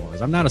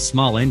lawnmowers. I'm not a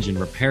small engine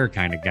repair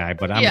kind of guy,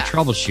 but I'm a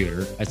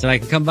troubleshooter. I said, I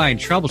can come by and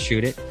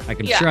troubleshoot it.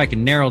 Sure, I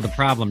can narrow the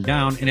problem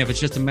down. And if it's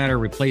just a matter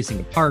of replacing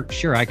a part,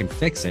 sure, I can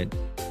fix it.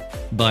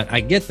 But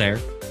I get there.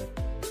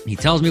 He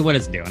tells me what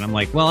it's doing. I'm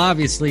like, well,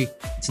 obviously,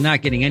 it's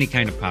not getting any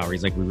kind of power.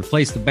 He's like, we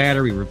replaced the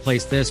battery, we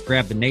replaced this,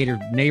 grabbed the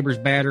neighbor's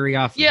battery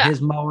off of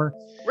his mower.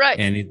 Right.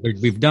 And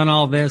we've done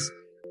all this.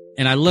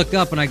 And I look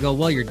up and I go,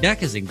 well, your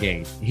deck is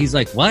engaged. He's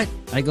like, what?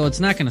 I go, it's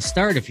not going to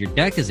start if your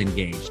deck is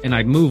engaged. And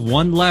I move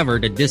one lever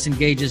to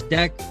disengage his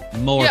deck,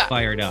 mower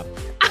fired up.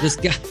 This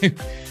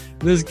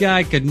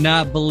guy could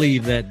not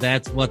believe that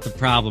that's what the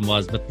problem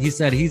was. But he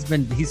said he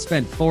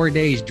spent 4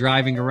 days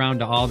driving around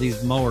to all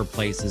these mower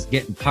places,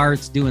 getting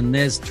parts, doing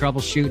this,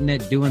 troubleshooting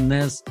it, doing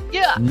this.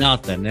 Yeah.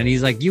 Nothing. And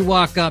he's like, you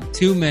walk up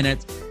 2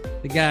 minutes.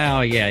 The guy,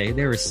 oh yeah,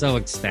 they were so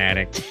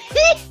ecstatic.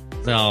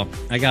 So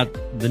I got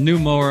the new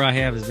mower I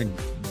have has been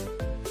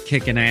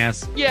kicking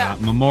ass. Yeah.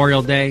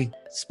 Memorial Day,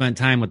 spent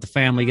time with the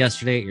family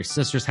yesterday at your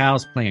sister's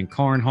house playing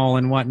cornhole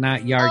and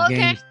whatnot, yard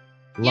games.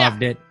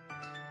 Loved it.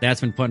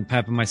 That's been putting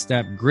pep in my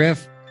step.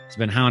 Griff has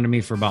been hounding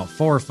me for about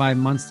 4 or 5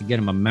 months to get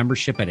him a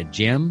membership at a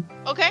gym.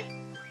 Okay.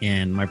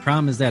 And my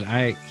problem is that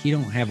he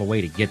don't have a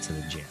way to get to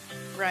the gym.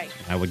 Right.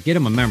 I would get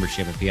him a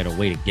membership if he had a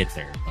way to get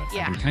there, but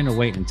I've been kind of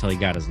waiting until he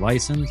got his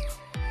license.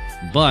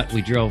 But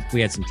we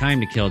had some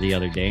time to kill the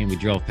other day and we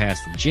drove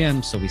past the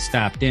gym, so we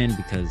stopped in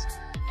because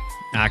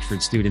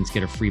Oxford students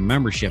get a free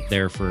membership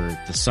there for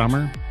the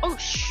summer. Oh,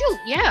 shoot.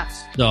 Yeah.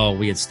 So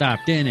we had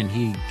stopped in and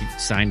he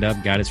signed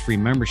up, got his free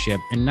membership.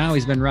 And now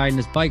he's been riding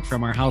his bike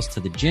from our house to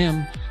the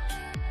gym.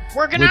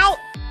 Working out,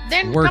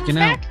 then working comes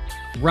out, back?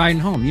 riding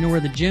home. You know where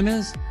the gym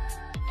is?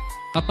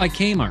 Up by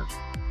Kmart.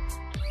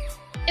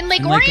 In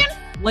Lake Orion?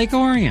 Lake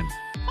Orion.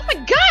 Oh, my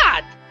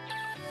God.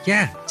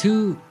 Yeah,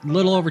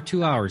 little over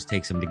 2 hours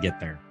takes him to get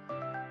there.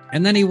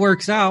 And then he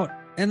works out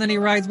and then he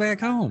rides back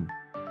home.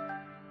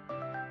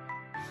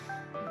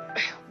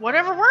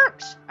 Whatever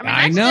works. I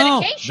mean,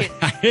 that's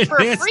dedication.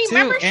 For a free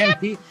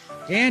membership?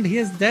 And he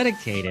is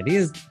dedicated.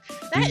 He's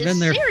been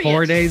there serious.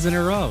 4 days in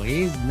a row.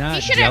 He's not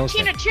He should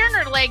joking. have Tina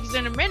Turner legs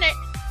in a minute.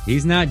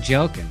 He's not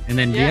joking. And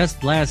then Yeah.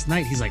 just last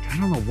night, he's like, I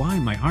don't know why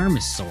my arm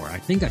is sore. I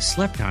think I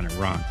slept on it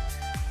wrong.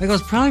 I go,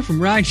 it's probably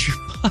from riding your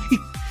bike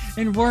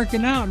and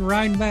working out and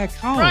riding back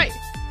home. Right.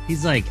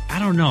 He's like, I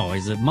don't know.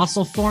 Is it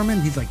muscle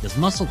forming? He's like, does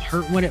muscle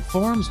hurt when it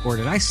forms? Or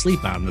did I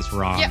sleep on this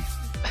wrong? Yep.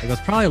 I go,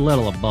 it's probably a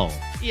little of both.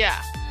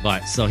 Yeah.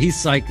 But so he's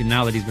psyched. And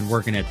now that he's been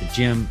working at the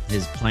gym,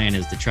 his plan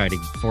is to try to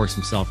force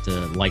himself to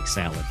like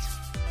salads.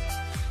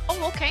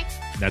 Oh, okay.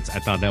 I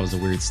thought that was a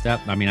weird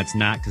step. I mean, that's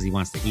not because he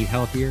wants to eat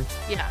healthier.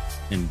 Yeah.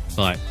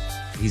 But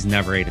he's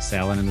never ate a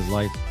salad in his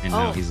life. And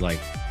now he's like,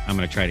 I'm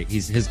going to try to,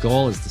 his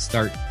goal is to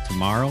start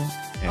tomorrow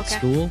at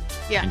school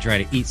and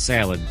try to eat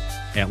salad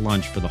at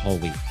lunch for the whole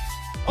week.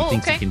 He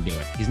thinks he can do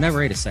it. He's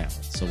never ate a salad.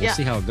 So we'll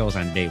see how it goes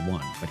on day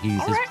one. But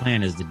his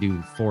plan is to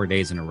do 4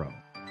 days in a row.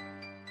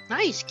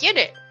 Nice. Get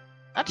it.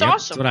 That's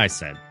awesome. That's what I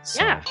said.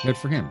 So good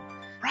for him.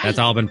 Right. That's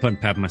all been putting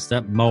pep in my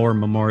step. Mower,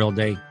 Memorial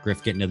Day,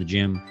 Griff getting to the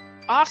gym.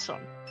 Awesome.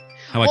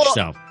 How about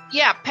yourself?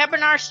 Yeah, pep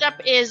in our step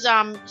is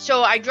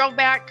so I drove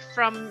back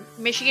from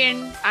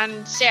Michigan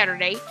on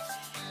Saturday,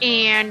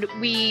 and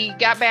we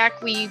got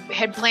back. We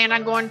had planned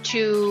on going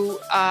to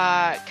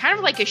kind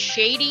of like a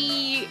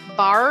shady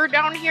bar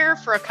down here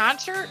for a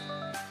concert.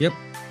 Yep.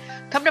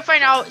 Come to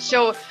find out,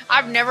 so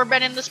I've never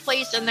been in this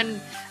place, and then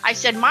I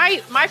said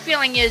my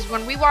feeling is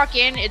when we walk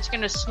in, it's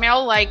going to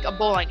smell like a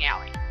bowling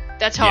alley.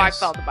 That's how I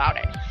felt about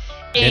it.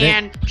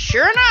 And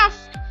sure enough,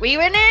 we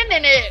went in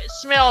and it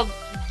smelled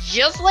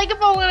just like a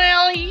bowling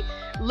alley,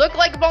 looked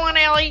like a bowling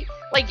alley.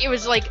 Like it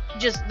was like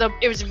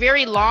it was a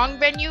very long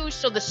venue,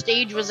 so the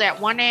stage was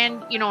at one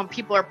end, and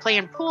people are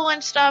playing pool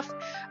and stuff.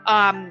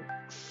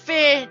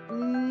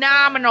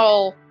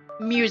 Phenomenal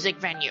music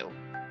venue.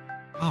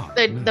 Oh,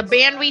 the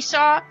band we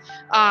saw,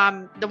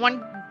 the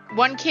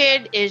one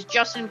kid is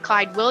Justin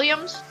Clyde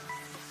Williams.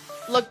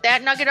 Look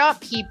that nugget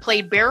up. He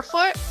played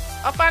barefoot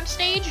up on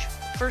stage.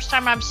 First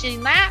time I'm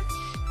seeing that.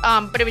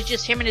 But it was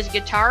just him and his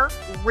guitar.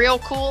 Real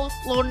cool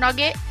little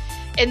nugget.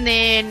 And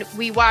then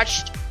we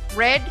watched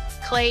Red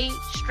Clay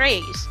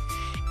Strays.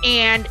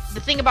 And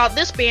the thing about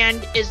this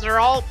band is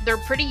they're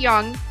pretty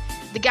young.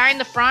 The guy in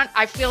the front,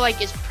 I feel like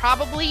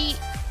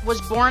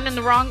was born in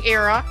the wrong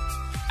era.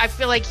 I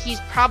feel like he's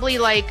probably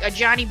like a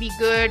Johnny B.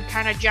 Good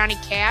kind of Johnny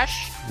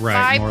Cash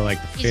right, vibe. More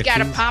like the 50s. He's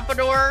got a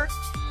pompadour.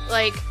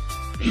 Like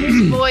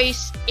his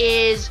voice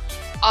is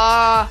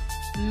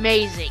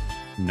amazing.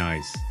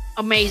 Nice.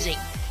 Amazing.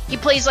 He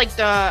plays like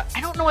I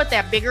don't know what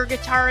that bigger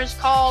guitar is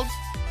called.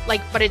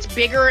 Like, but it's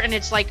bigger and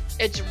it's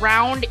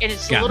round and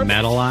it's got a little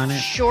metal bit on it.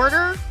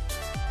 Shorter.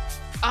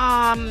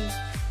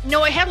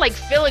 No, it had like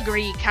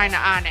filigree kind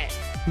of on it.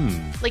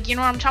 Like, you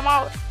know what I'm talking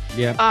about?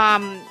 Yeah.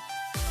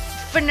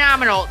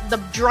 Phenomenal. The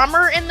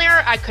drummer in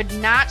there, I could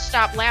not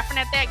stop laughing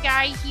at that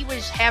guy. He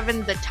was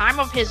having the time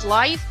of his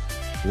life.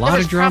 A lot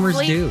of drummers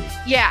do.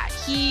 Yeah,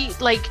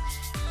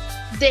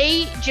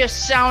 they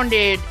just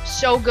sounded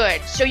so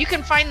good. So you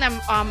can find them.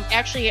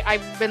 Actually,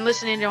 I've been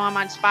listening to them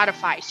on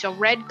Spotify. So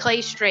Red Clay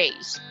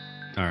Strays.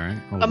 All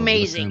right.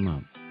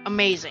 Amazing.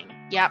 Amazing.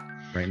 Yep.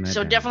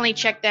 So definitely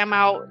check them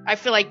out. I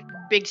feel like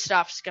big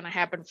stuff's going to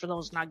happen for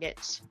those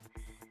Nuggets.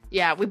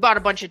 Yeah, we bought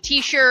a bunch of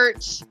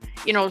T-shirts,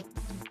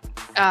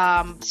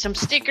 some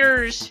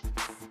stickers.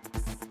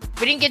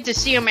 We didn't get to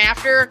see them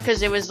after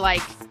because it was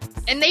like,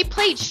 and they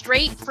played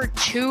straight for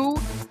 2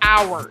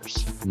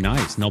 hours.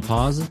 Nice. No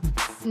pause?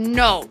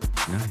 No.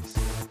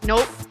 Nice.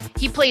 Nope.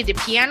 He played the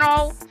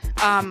piano.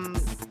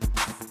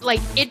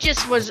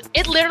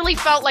 It literally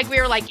felt like we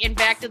were like in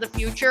Back to the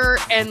Future,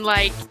 and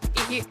like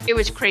it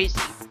was crazy.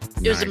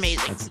 It was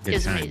amazing. It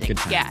was amazing. Good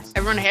times.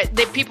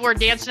 Yeah, people were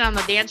dancing on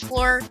the dance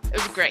floor. It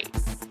was great.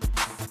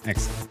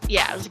 Excellent.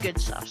 Yeah, it was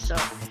good stuff. So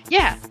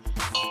yeah.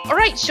 All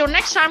right. So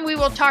next time we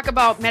will talk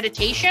about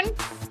meditation.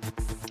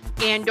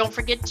 And don't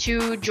forget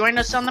to join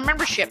us on the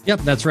membership. Yep,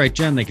 that's right,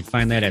 Jen. They can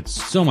find that at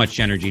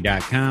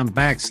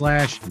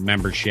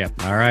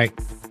somuchenergy.com/membership. All right.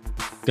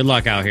 Good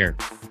luck out here.